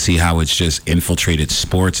generation, and to see how it's just infiltrated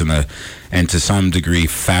sports and to some degree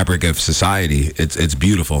fabric of society, it's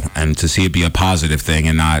beautiful. And to see it be a positive thing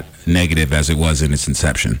and not negative as it was in its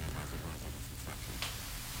inception.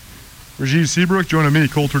 Rajiv Seabrook joining me,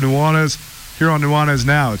 Colter Nuanez, here on Nuanez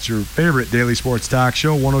Now. It's your favorite daily sports talk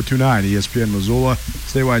show, 102.9 ESPN Missoula,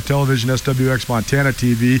 statewide television, SWX Montana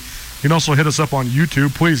TV. You can also hit us up on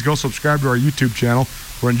YouTube. Please go subscribe to our YouTube channel.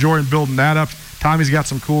 We're enjoying building that up. Tommy's got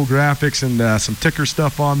some cool graphics and some ticker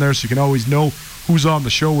stuff on there, so you can always know who's on the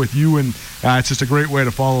show with you, and it's just a great way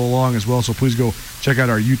to follow along as well. So please go check out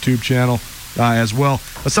our YouTube channel as well.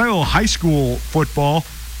 Let's talk a little high school football.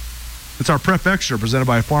 It's our Prep Extra presented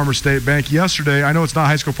by Farmers State Bank. Yesterday, I know it's not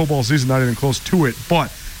high school football season, not even close to it,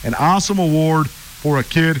 but an awesome award for a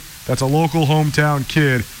kid that's a local hometown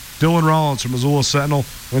kid. Dylan Rollins from Missoula Sentinel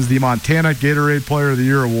wins the Montana Gatorade Player of the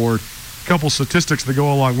Year award. A couple statistics that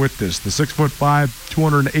go along with this. The 6'5",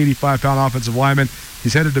 285-pound offensive lineman.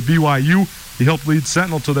 He's headed to BYU. He helped lead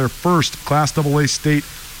Sentinel to their first Class AA state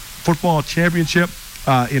football championship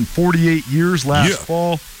in 48 years last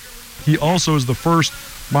fall. He also is the first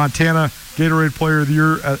Montana Gatorade Player of the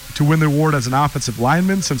Year to win the award as an offensive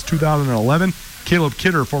lineman since 2011. Caleb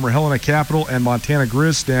Kidder, former Helena Capital and Montana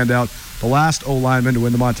Grizz standout, the last O-lineman to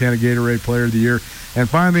win the Montana Gatorade Player of the Year. And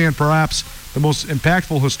finally, and perhaps the most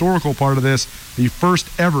impactful historical part of this, the first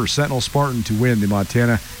ever Sentinel Spartan to win the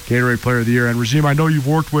Montana Gatorade Player of the Year. And Regime, I know you've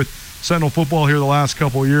worked with Sentinel football here the last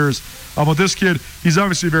couple of years. But this kid, he's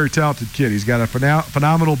obviously a very talented kid. He's got a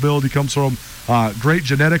phenomenal build. He comes from great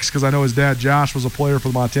genetics, because I know his dad, Josh, was a player for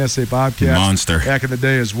the Montana State Bobcats. Monster. Back in the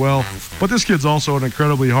day as well. But this kid's also an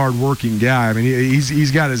incredibly hard-working guy. I mean,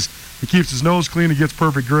 he's got he keeps his nose clean. He gets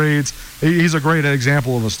perfect grades. He's a great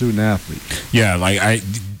example of a student athlete. Yeah, like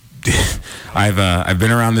I've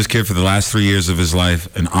been around this kid for the last 3 years of his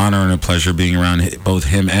life. An honor and a pleasure being around both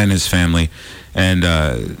him and his family. And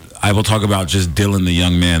I will talk about just Dylan, the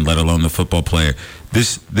young man, let alone the football player.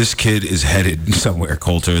 This kid is headed somewhere,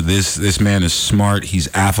 Colter. This man is smart. He's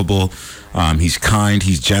affable. He's kind.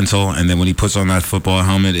 He's gentle. And then when he puts on that football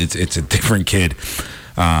helmet, it's a different kid.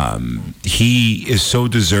 He is so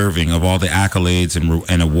deserving of all the accolades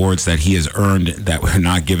and awards that he has earned that were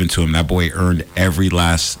not given to him. That boy earned every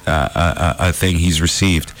last thing he's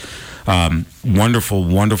received. Wonderful,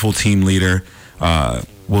 wonderful team leader.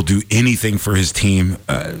 Will do anything for his team,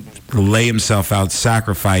 lay himself out,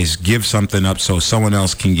 sacrifice, give something up so someone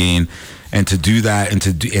else can gain. And to do that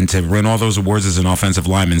and to win all those awards as an offensive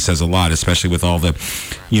lineman says a lot, especially with all the,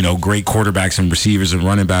 great quarterbacks and receivers and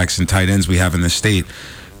running backs and tight ends we have in the state.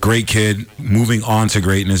 Great kid, moving on to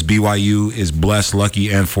greatness. BYU is blessed,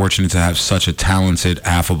 lucky, and fortunate to have such a talented,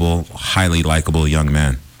 affable, highly likable young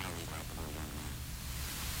man.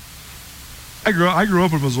 I grew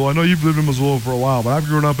up in Missoula. I know you've lived in Missoula for a while, but I've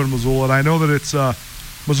grown up in Missoula, and I know that it's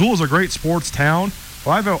Missoula's a great sports town.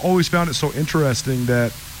 But I've always found it so interesting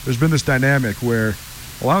that there's been this dynamic where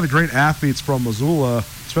a lot of the great athletes from Missoula,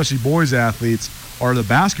 especially boys athletes, are the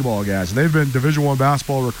basketball guys. And they've been Division I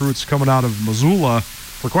basketball recruits coming out of Missoula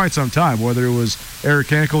for quite some time, whether it was Eric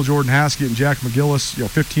Hankel, Jordan Haskett, and Jack McGillis,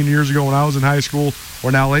 15 years ago when I was in high school,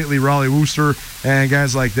 or now lately Raleigh Wooster and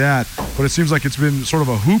guys like that. But it seems like it's been sort of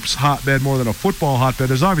a hoops hotbed more than a football hotbed.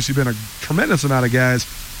 There's obviously been a tremendous amount of guys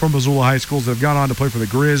from Missoula high schools that have gone on to play for the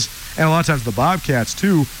Grizz and a lot of times the Bobcats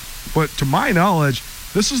too. But to my knowledge,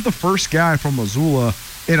 this is the first guy from Missoula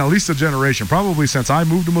in at least a generation, probably since I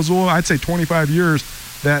moved to Missoula, I'd say 25 years,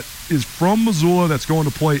 that is from Missoula that's going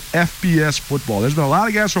to play FBS football. There's been a lot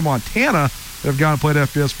of guys from Montana that have gone and played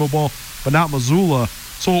FBS football, but not Missoula.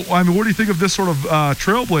 So, I mean, what do you think of this sort of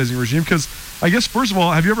trailblazing regime? Because I guess, first of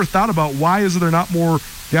all, have you ever thought about why is there not more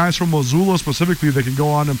guys from Missoula specifically that can go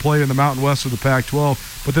on and play in the Mountain West or the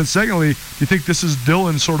Pac-12? But then secondly, do you think this is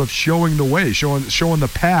Dylan sort of showing the way, showing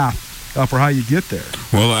the path for how you get there?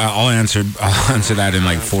 Well, I'll answer that in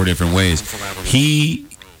like 4 different ways. He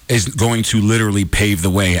is going to literally pave the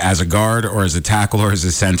way as a guard or as a tackle or as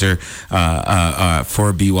a center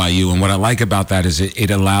for BYU. And what I like about that is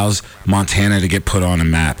it allows Montana to get put on a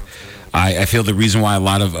map. I feel the reason why a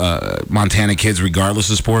lot of Montana kids, regardless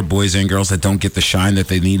of sport, boys and girls, that don't get the shine that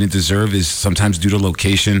they need and deserve is sometimes due to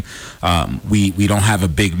location. We don't have a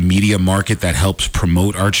big media market that helps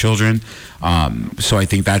promote our children. So I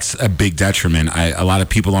think that's a big detriment. A lot of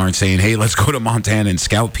people aren't saying, hey, let's go to Montana and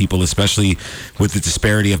scout people, especially with the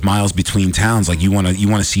disparity of miles between towns. Like you want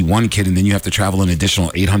to see one kid and then you have to travel an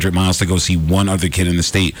additional 800 miles to go see one other kid in the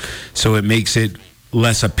state. So it makes it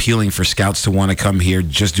less appealing for scouts to want to come here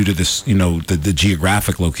just due to this, the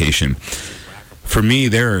geographic location. For me,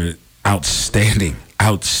 there are outstanding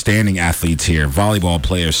athletes here, volleyball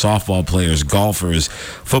players, softball players, golfers,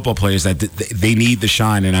 football players that they need the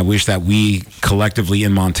shine. And I wish that we collectively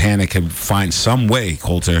in Montana could find some way,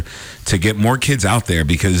 Coulter, to get more kids out there,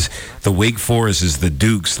 because the Wake Forests, the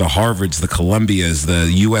Dukes, the Harvards, the Columbias,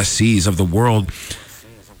 the USCs of the world,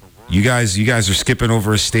 you guys are skipping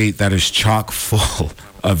over a state that is chock full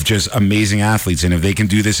of just amazing athletes. And if they can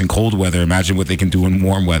do this in cold weather, imagine what they can do in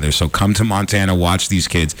warm weather. So come to Montana, watch these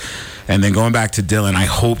kids. And then going back to Dylan, I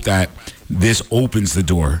hope that this opens the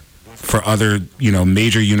door for other,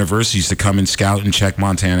 major universities to come and scout and check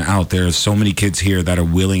Montana out. There are so many kids here that are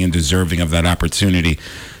willing and deserving of that opportunity,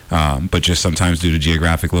 but just sometimes due to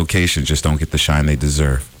geographic location, just don't get the shine they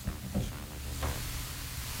deserve.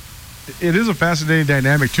 It is a fascinating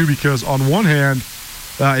dynamic, too, because on one hand,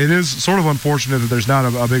 it is sort of unfortunate that there's not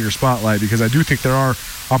a bigger spotlight, because I do think there are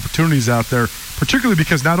opportunities out there, particularly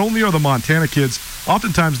because not only are the Montana kids,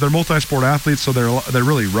 oftentimes they're multi-sport athletes, so they're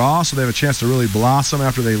really raw, so they have a chance to really blossom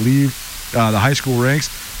after they leave the high school ranks.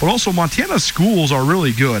 But also, Montana's schools are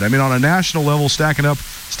really good. I mean, on a national level, stacking up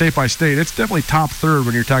state by state, it's definitely top third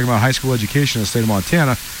when you're talking about high school education in the state of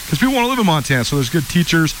Montana, because people want to live in Montana, so there's good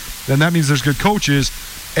teachers, and that means there's good coaches.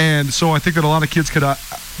 And so I think that a lot of kids could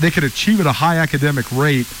achieve at a high academic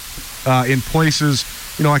rate in places,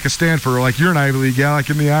 like a Stanford, or like you're an Ivy League guy, like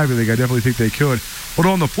in the Ivy League. I definitely think they could. But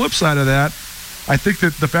on the flip side of that, I think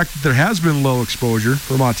that the fact that there has been low exposure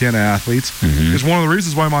for Montana athletes is one of the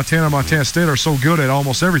reasons why Montana and Montana State are so good at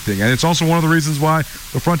almost everything. And it's also one of the reasons why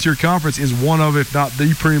the Frontier Conference is one of, if not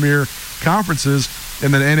the premier conferences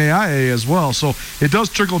in the NAIA as well. So it does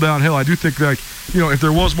trickle downhill. I do think if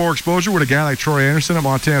there was more exposure with a guy like Troy Anderson at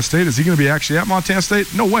Montana State, is he going to be actually at Montana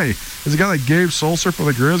State? No way. Is a guy like Gabe Solser for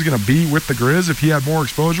the Grizz going to be with the Grizz if he had more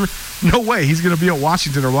exposure? No way. He's going to be at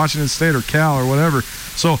Washington or Washington State or Cal or whatever.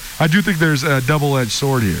 So I do think there's a double-edged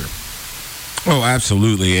sword here. Oh,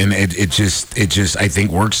 absolutely. And it just I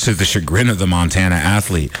think works to the chagrin of the Montana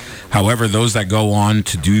athlete. However, those that go on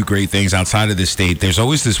to do great things outside of the state, there's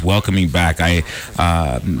always this welcoming back. I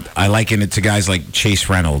liken it to guys like Chase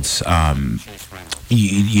Reynolds.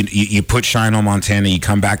 You put shine on Montana, you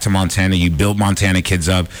come back to Montana, you build Montana kids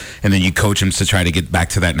up, and then you coach them to try to get back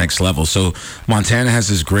to that next level. So Montana has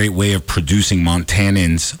this great way of producing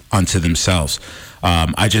Montanans unto themselves.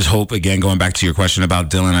 I just hope, again, going back to your question about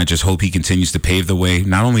Dylan, I just hope he continues to pave the way,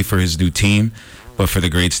 not only for his new team, but for the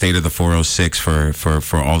great state of the 406, for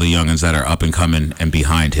all the youngins that are up and coming and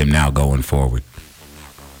behind him now going forward.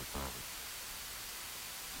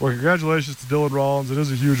 Well, congratulations to Dylan Rollins. It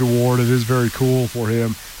is a huge award. It is very cool for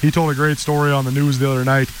him. He told a great story on the news the other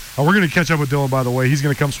night. We're going to catch up with Dylan, by the way. He's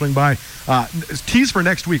going to come swing by. Tease for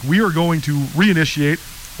next week, we are going to reinitiate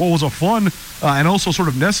what was a fun and also sort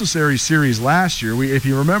of necessary series last year. If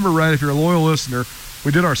you remember right, if you're a loyal listener,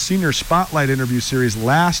 we did our senior spotlight interview series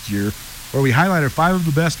last year where we highlighted 5 of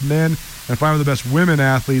the best men and 5 of the best women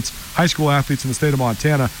athletes, high school athletes in the state of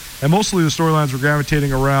Montana. And mostly the storylines were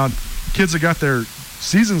gravitating around kids that got their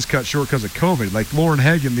seasons cut short because of COVID, like Lauren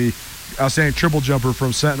Hagen, the outstanding triple jumper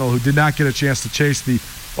from Sentinel, who did not get a chance to chase the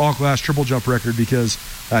all-class triple jump record because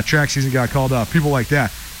track season got called off. People like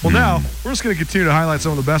that. Well, now we're just going to continue to highlight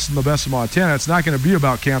some of the best and the best of Montana. It's not going to be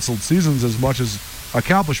about canceled seasons as much as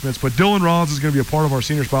accomplishments, but Dylan Rollins is going to be a part of our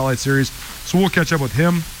Senior Spotlight series, so we'll catch up with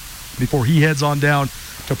him before he heads on down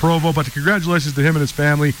to Provo. But congratulations to him and his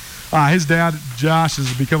family. His dad, Josh,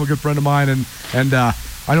 has become a good friend of mine, and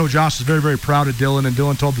I know Josh is very, very proud of Dylan, and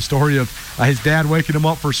Dylan told the story of his dad waking him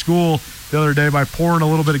up for school the other day by pouring a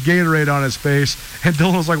little bit of Gatorade on his face, and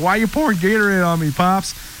Dylan was like, "Why are you pouring Gatorade on me,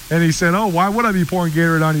 Pops?" And he said, "Oh, why would I be pouring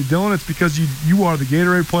Gatorade on you, Dylan? It's because you are the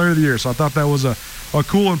Gatorade Player of the Year." So I thought that was a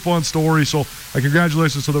cool and fun story. So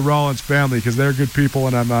congratulations to the Rollins family, because they're good people,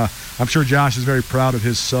 and I'm sure Josh is very proud of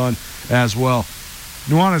his son as well.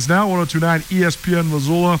 Nuanez Now, 102.9 ESPN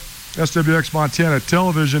Missoula, SWX Montana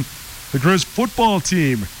Television. The Grizz football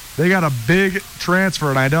team, they got a big transfer,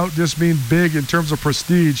 and I don't just mean big in terms of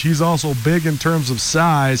prestige. He's also big in terms of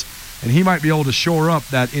size, and he might be able to shore up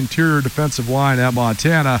that interior defensive line at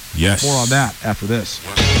Montana. Yes. More on that after this.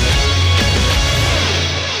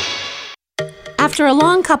 After a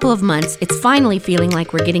long couple of months, it's finally feeling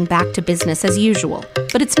like we're getting back to business as usual.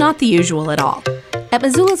 But it's not the usual at all. At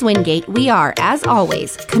Missoula's Wingate, we are, as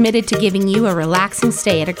always, committed to giving you a relaxing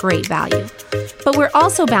stay at a great value. But we're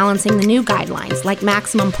also balancing the new guidelines like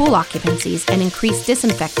maximum pool occupancies and increased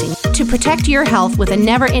disinfecting to protect your health with a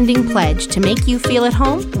never-ending pledge to make you feel at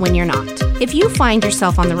home when you're not. If you find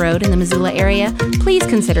yourself on the road in the Missoula area, please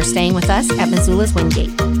consider staying with us at Missoula's Wingate.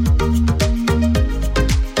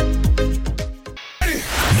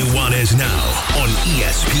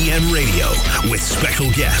 ESPN Radio with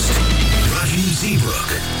special guest, Rajim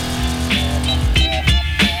Seabrook.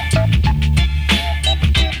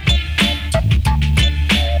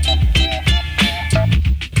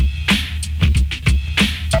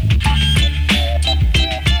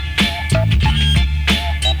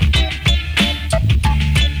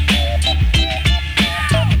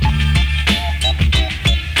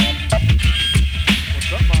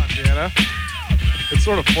 It's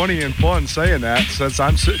sort of funny and fun saying that since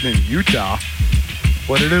I'm sitting in Utah,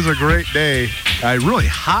 but it is a great day, a really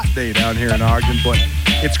hot day down here in Ogden, but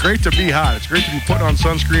it's great to be hot. It's great to be putting on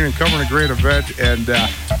sunscreen and covering a great event and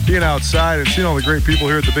being outside and seeing all the great people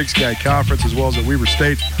here at the Big Sky Conference as well as at Weber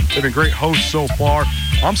State. They've been great hosts so far.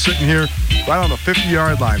 I'm sitting here right on the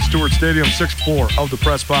 50-yard line, Stewart Stadium, 6th floor of the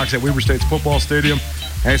press box at Weber State's football stadium.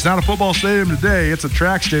 And it's not a football stadium today, it's a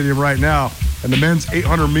track stadium right now. And the men's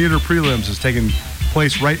 800-meter prelims is taking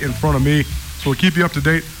place right in front of me. So we'll keep you up to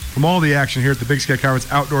date from all the action here at the Big Sky Conference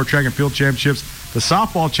Outdoor Track and Field Championships. The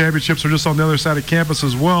softball championships are just on the other side of campus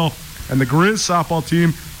as well. And the Grizz softball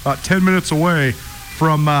team about 10 minutes away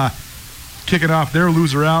from kicking off their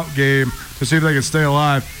loser-out game to see if they can stay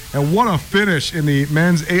alive. And what a finish in the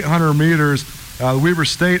men's 800 meters. The Weber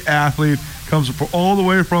State athlete comes all the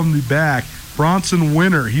way from the back. Bronson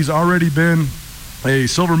Winter, he's already been a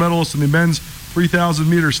silver medalist in the men's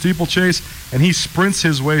 3,000-meter steeplechase, and he sprints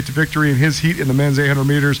his way to victory in his heat in the men's 800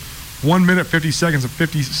 meters. 1 minute, 50 seconds, and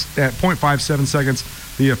 0.57 seconds,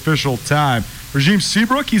 the official time. Rajim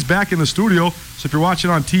Seabrook, he's back in the studio. So if you're watching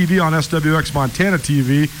on TV, on SWX Montana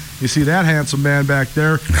TV, you see that handsome man back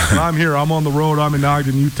there. But I'm here. I'm on the road. I'm in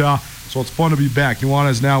Ogden, Utah. So it's fun to be back.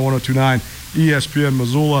 Nuanez Now, 102.9 ESPN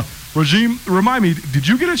Missoula. Rajim, remind me, did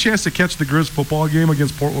you get a chance to catch the Grizz football game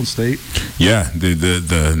against Portland State? Yeah, the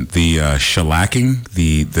shellacking,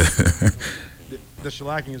 the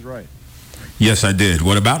shellacking is right. Yes, I did.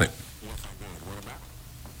 What about it?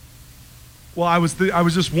 Well, I was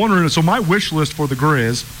just wondering. So my wish list for the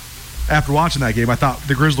Grizz, after watching that game, I thought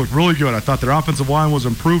the Grizz looked really good. I thought their offensive line was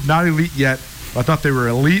improved, not elite yet. I thought they were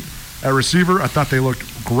elite at receiver. I thought they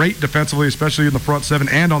looked great defensively, especially in the front seven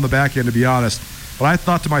and on the back end, to be honest. But I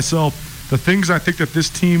thought to myself, the things I think that this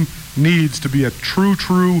team needs to be a true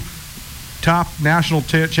top national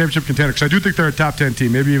championship contender, because I do think they're a top 10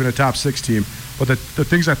 team, maybe even a top 6 team, but the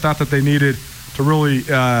things I thought that they needed to really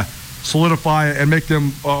solidify and make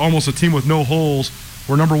them almost a team with no holes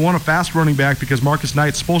were, number one, a fast running back, because Marcus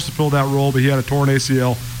Knight's supposed to fill that role, but he had a torn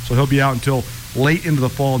ACL, so he'll be out until late into the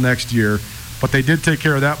fall next year. But they did take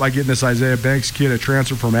care of that by getting this Isaiah Banks kid, a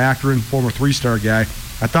transfer from Akron, former 3-star guy.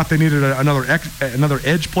 I thought they needed another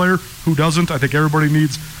edge player. Who doesn't? I think everybody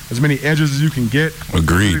needs as many edges as you can get.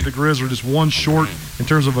 Agreed. The Grizz are just one short in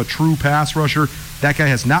terms of a true pass rusher. That guy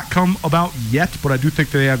has not come about yet, but I do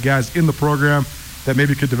think they have guys in the program that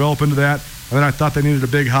maybe could develop into that. And then I thought they needed a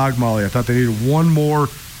big hog molly. I thought they needed one more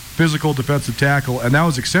physical defensive tackle, and that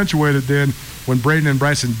was accentuated then when Braden and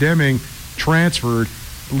Bryson Deming transferred,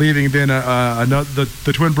 leaving then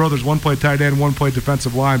the twin brothers. One played tight end, one played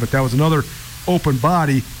defensive line, but that was another open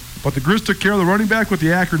body. But the Grizz took care of the running back with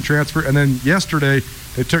the Akron transfer, and then yesterday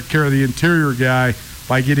they took care of the interior guy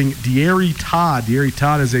by getting De'Ari Todd. De'Ari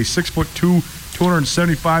Todd is a 6'2",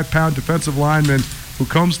 275-pound defensive lineman who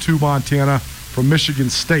comes to Montana from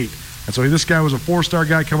Michigan State. And so this guy was a 4-star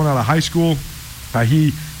guy coming out of high school.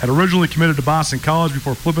 He had originally committed to Boston College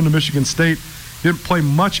before flipping to Michigan State. Didn't play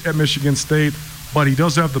much at Michigan State, but he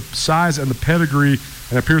does have the size and the pedigree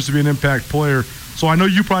and appears to be an impact player. So I know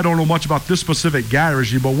you probably don't know much about this specific guy,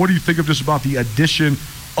 Rajim, but what do you think of just about the addition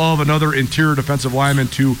of another interior defensive lineman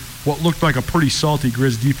to what looked like a pretty salty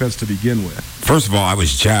Grizz defense to begin with? First of all, I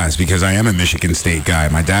was jazzed because I am a Michigan State guy.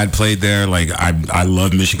 My dad played there. Like I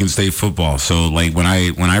love Michigan State football. So like when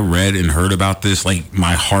I read and heard about this, like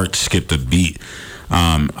my heart skipped a beat.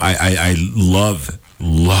 I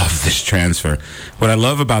love this transfer. What I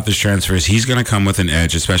love about this transfer is he's going to come with an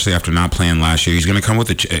edge, especially after not playing last year. He's going to come with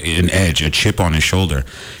an edge, a chip on his shoulder.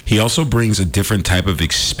 He also brings a different type of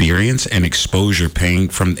experience and exposure, going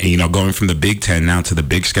from the Big Ten now to the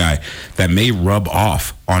Big Sky, that may rub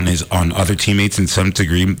off on other teammates and some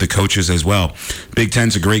degree the coaches as well. Big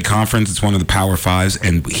Ten's a great conference. It's one of the Power Fives,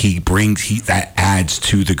 and that adds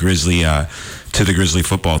to the Grizzly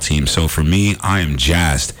football team. So for me, I am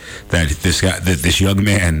jazzed that this young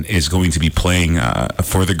man is going to be playing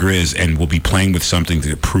for the Grizz and will be playing with something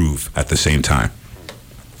to prove at the same time.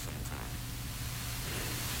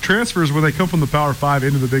 Transfers, when they come from the Power 5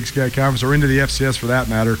 into the Big Sky Conference, or into the FCS for that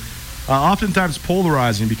matter, oftentimes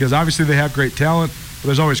polarizing, because obviously they have great talent, but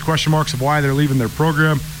there's always question marks of why they're leaving their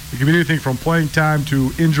program. It can be anything from playing time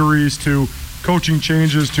to injuries to coaching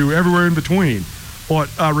changes to everywhere in between. But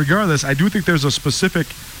regardless, I do think there's a specific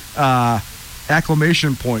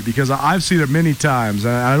acclimation point because I've seen it many times.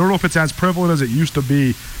 And I don't know if it's as prevalent as it used to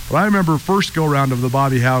be, but I remember first go-round of the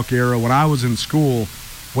Bobby Houck era when I was in school,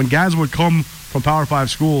 when guys would come from Power 5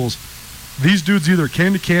 schools, these dudes either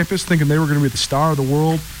came to campus thinking they were going to be the star of the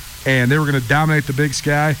world and they were going to dominate the Big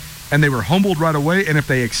Sky, and they were humbled right away. And if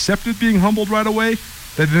they accepted being humbled right away,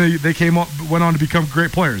 then they went on to become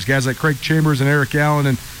great players. Guys like Craig Chambers and Eric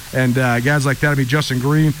Allen and guys like that. I mean, Justin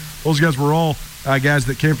Green. Those guys were all guys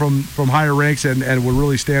that came from higher ranks and were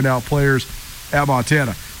really standout players at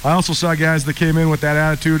Montana. I also saw guys that came in with that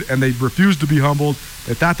attitude and they refused to be humbled.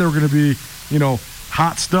 They thought they were going to be,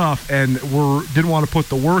 hot stuff and didn't want to put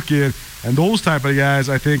the work in. And those type of guys,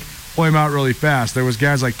 I think, flame out really fast. There was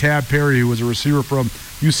guys like Tab Perry, who was a receiver from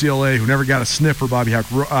UCLA, who never got a sniff for Bobby Houck.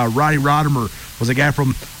 Roddy Rodimer was a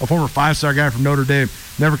former 5-star guy from Notre Dame,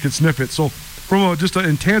 never could sniff it. So from just an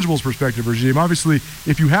intangibles perspective, Regime, obviously,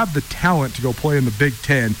 if you have the talent to go play in the Big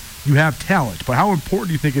Ten, you have talent. But how important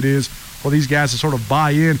do you think it is for these guys to sort of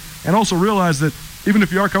buy in and also realize that even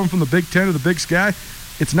if you are coming from the Big Ten or the Big Sky,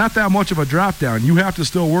 it's not that much of a drop down. You have to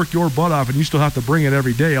still work your butt off, and you still have to bring it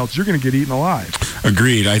every day, else you're going to get eaten alive.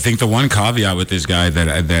 Agreed. I think the one caveat with this guy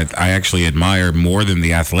that I actually admire more than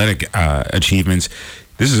the athletic achievements,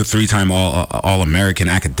 this is a 3-time All-American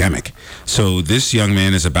academic. So this young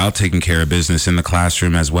man is about taking care of business in the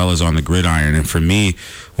classroom as well as on the gridiron. And for me,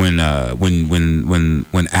 when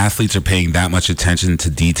athletes are paying that much attention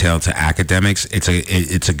to detail to academics,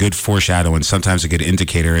 it's a good foreshadow and sometimes a good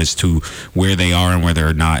indicator as to where they are and where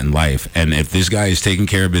they're not in life. And if this guy is taking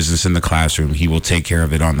care of business in the classroom, he will take care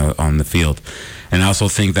of it on the field. And I also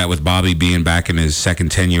think that with Bobby being back in his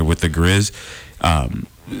second tenure with the Grizz,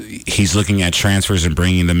 he's looking at transfers and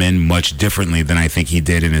bringing them in much differently than I think he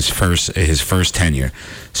did in his first tenure.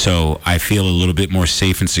 So I feel a little bit more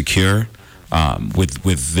safe and secure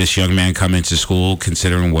with this young man coming to school,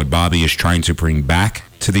 considering what Bobby is trying to bring back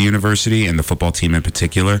to the university and the football team in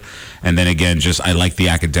particular. And then again, I like the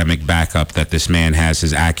academic backup that this man has.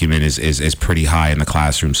 His acumen is pretty high in the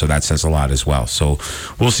classroom, so that says a lot as well. So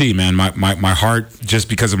we'll see, man. My heart, just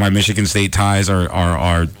because of my Michigan State ties,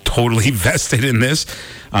 are totally vested in this.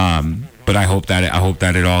 But I hope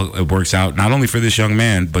that it works out, not only for this young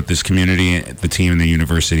man, but this community, the team, and the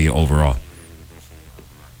university overall.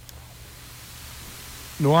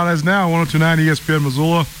 Nuanez Now, 102.9 ESPN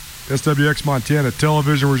Missoula, SWX Montana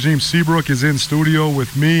Television. Regime Seabrook is in studio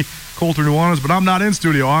with me, Colter Nuanez, but I'm not in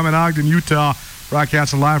studio. I'm in Ogden, Utah,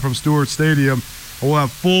 broadcasting live from Stewart Stadium. We'll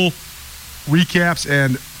have full recaps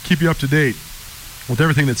and keep you up to date with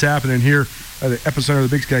everything that's happening here at the epicenter of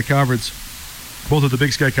the Big Sky Conference, both of the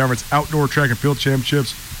Big Sky Conference Outdoor Track and Field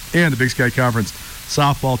Championships and the Big Sky Conference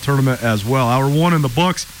Softball Tournament as well. Hour 1 in the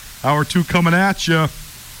books, Hour 2 coming at you.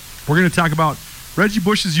 We're going to talk about Reggie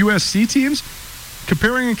Bush's USC teams,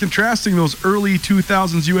 comparing and contrasting those early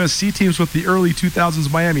 2000s USC teams with the early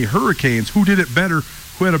 2000s Miami Hurricanes. Who did it better?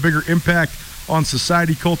 Who had a bigger impact on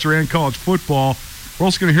society, culture, and college football? We're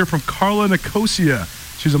also going to hear from Carla Nicosia.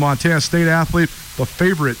 She's a Montana State athlete, the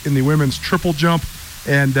favorite in the women's triple jump,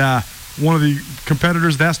 and one of the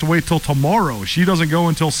competitors that has to wait till tomorrow. She doesn't go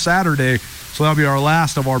until Saturday, so that'll be our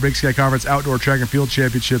last of our Big Sky Conference Outdoor Track and Field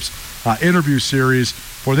Championships interview series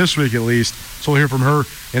for this week at least. So we'll hear from her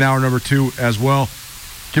in hour number 2 as well.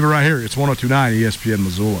 Keep it right here. It's 102.9 ESPN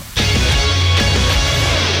Missoula.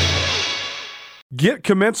 Get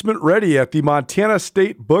commencement ready at the Montana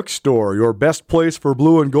State Bookstore, your best place for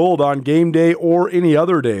blue and gold on game day or any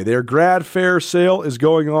other day. Their grad fair sale is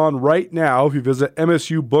going on right now if you visit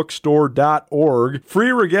msubookstore.org.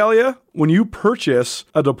 Free regalia when you purchase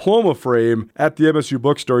a diploma frame at the MSU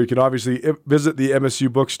Bookstore. You can obviously visit the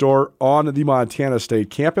MSU Bookstore on the Montana State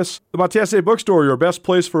campus. The Montana State Bookstore, your best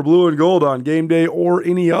place for blue and gold on game day or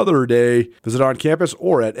any other day. Visit on campus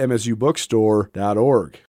or at msubookstore.org.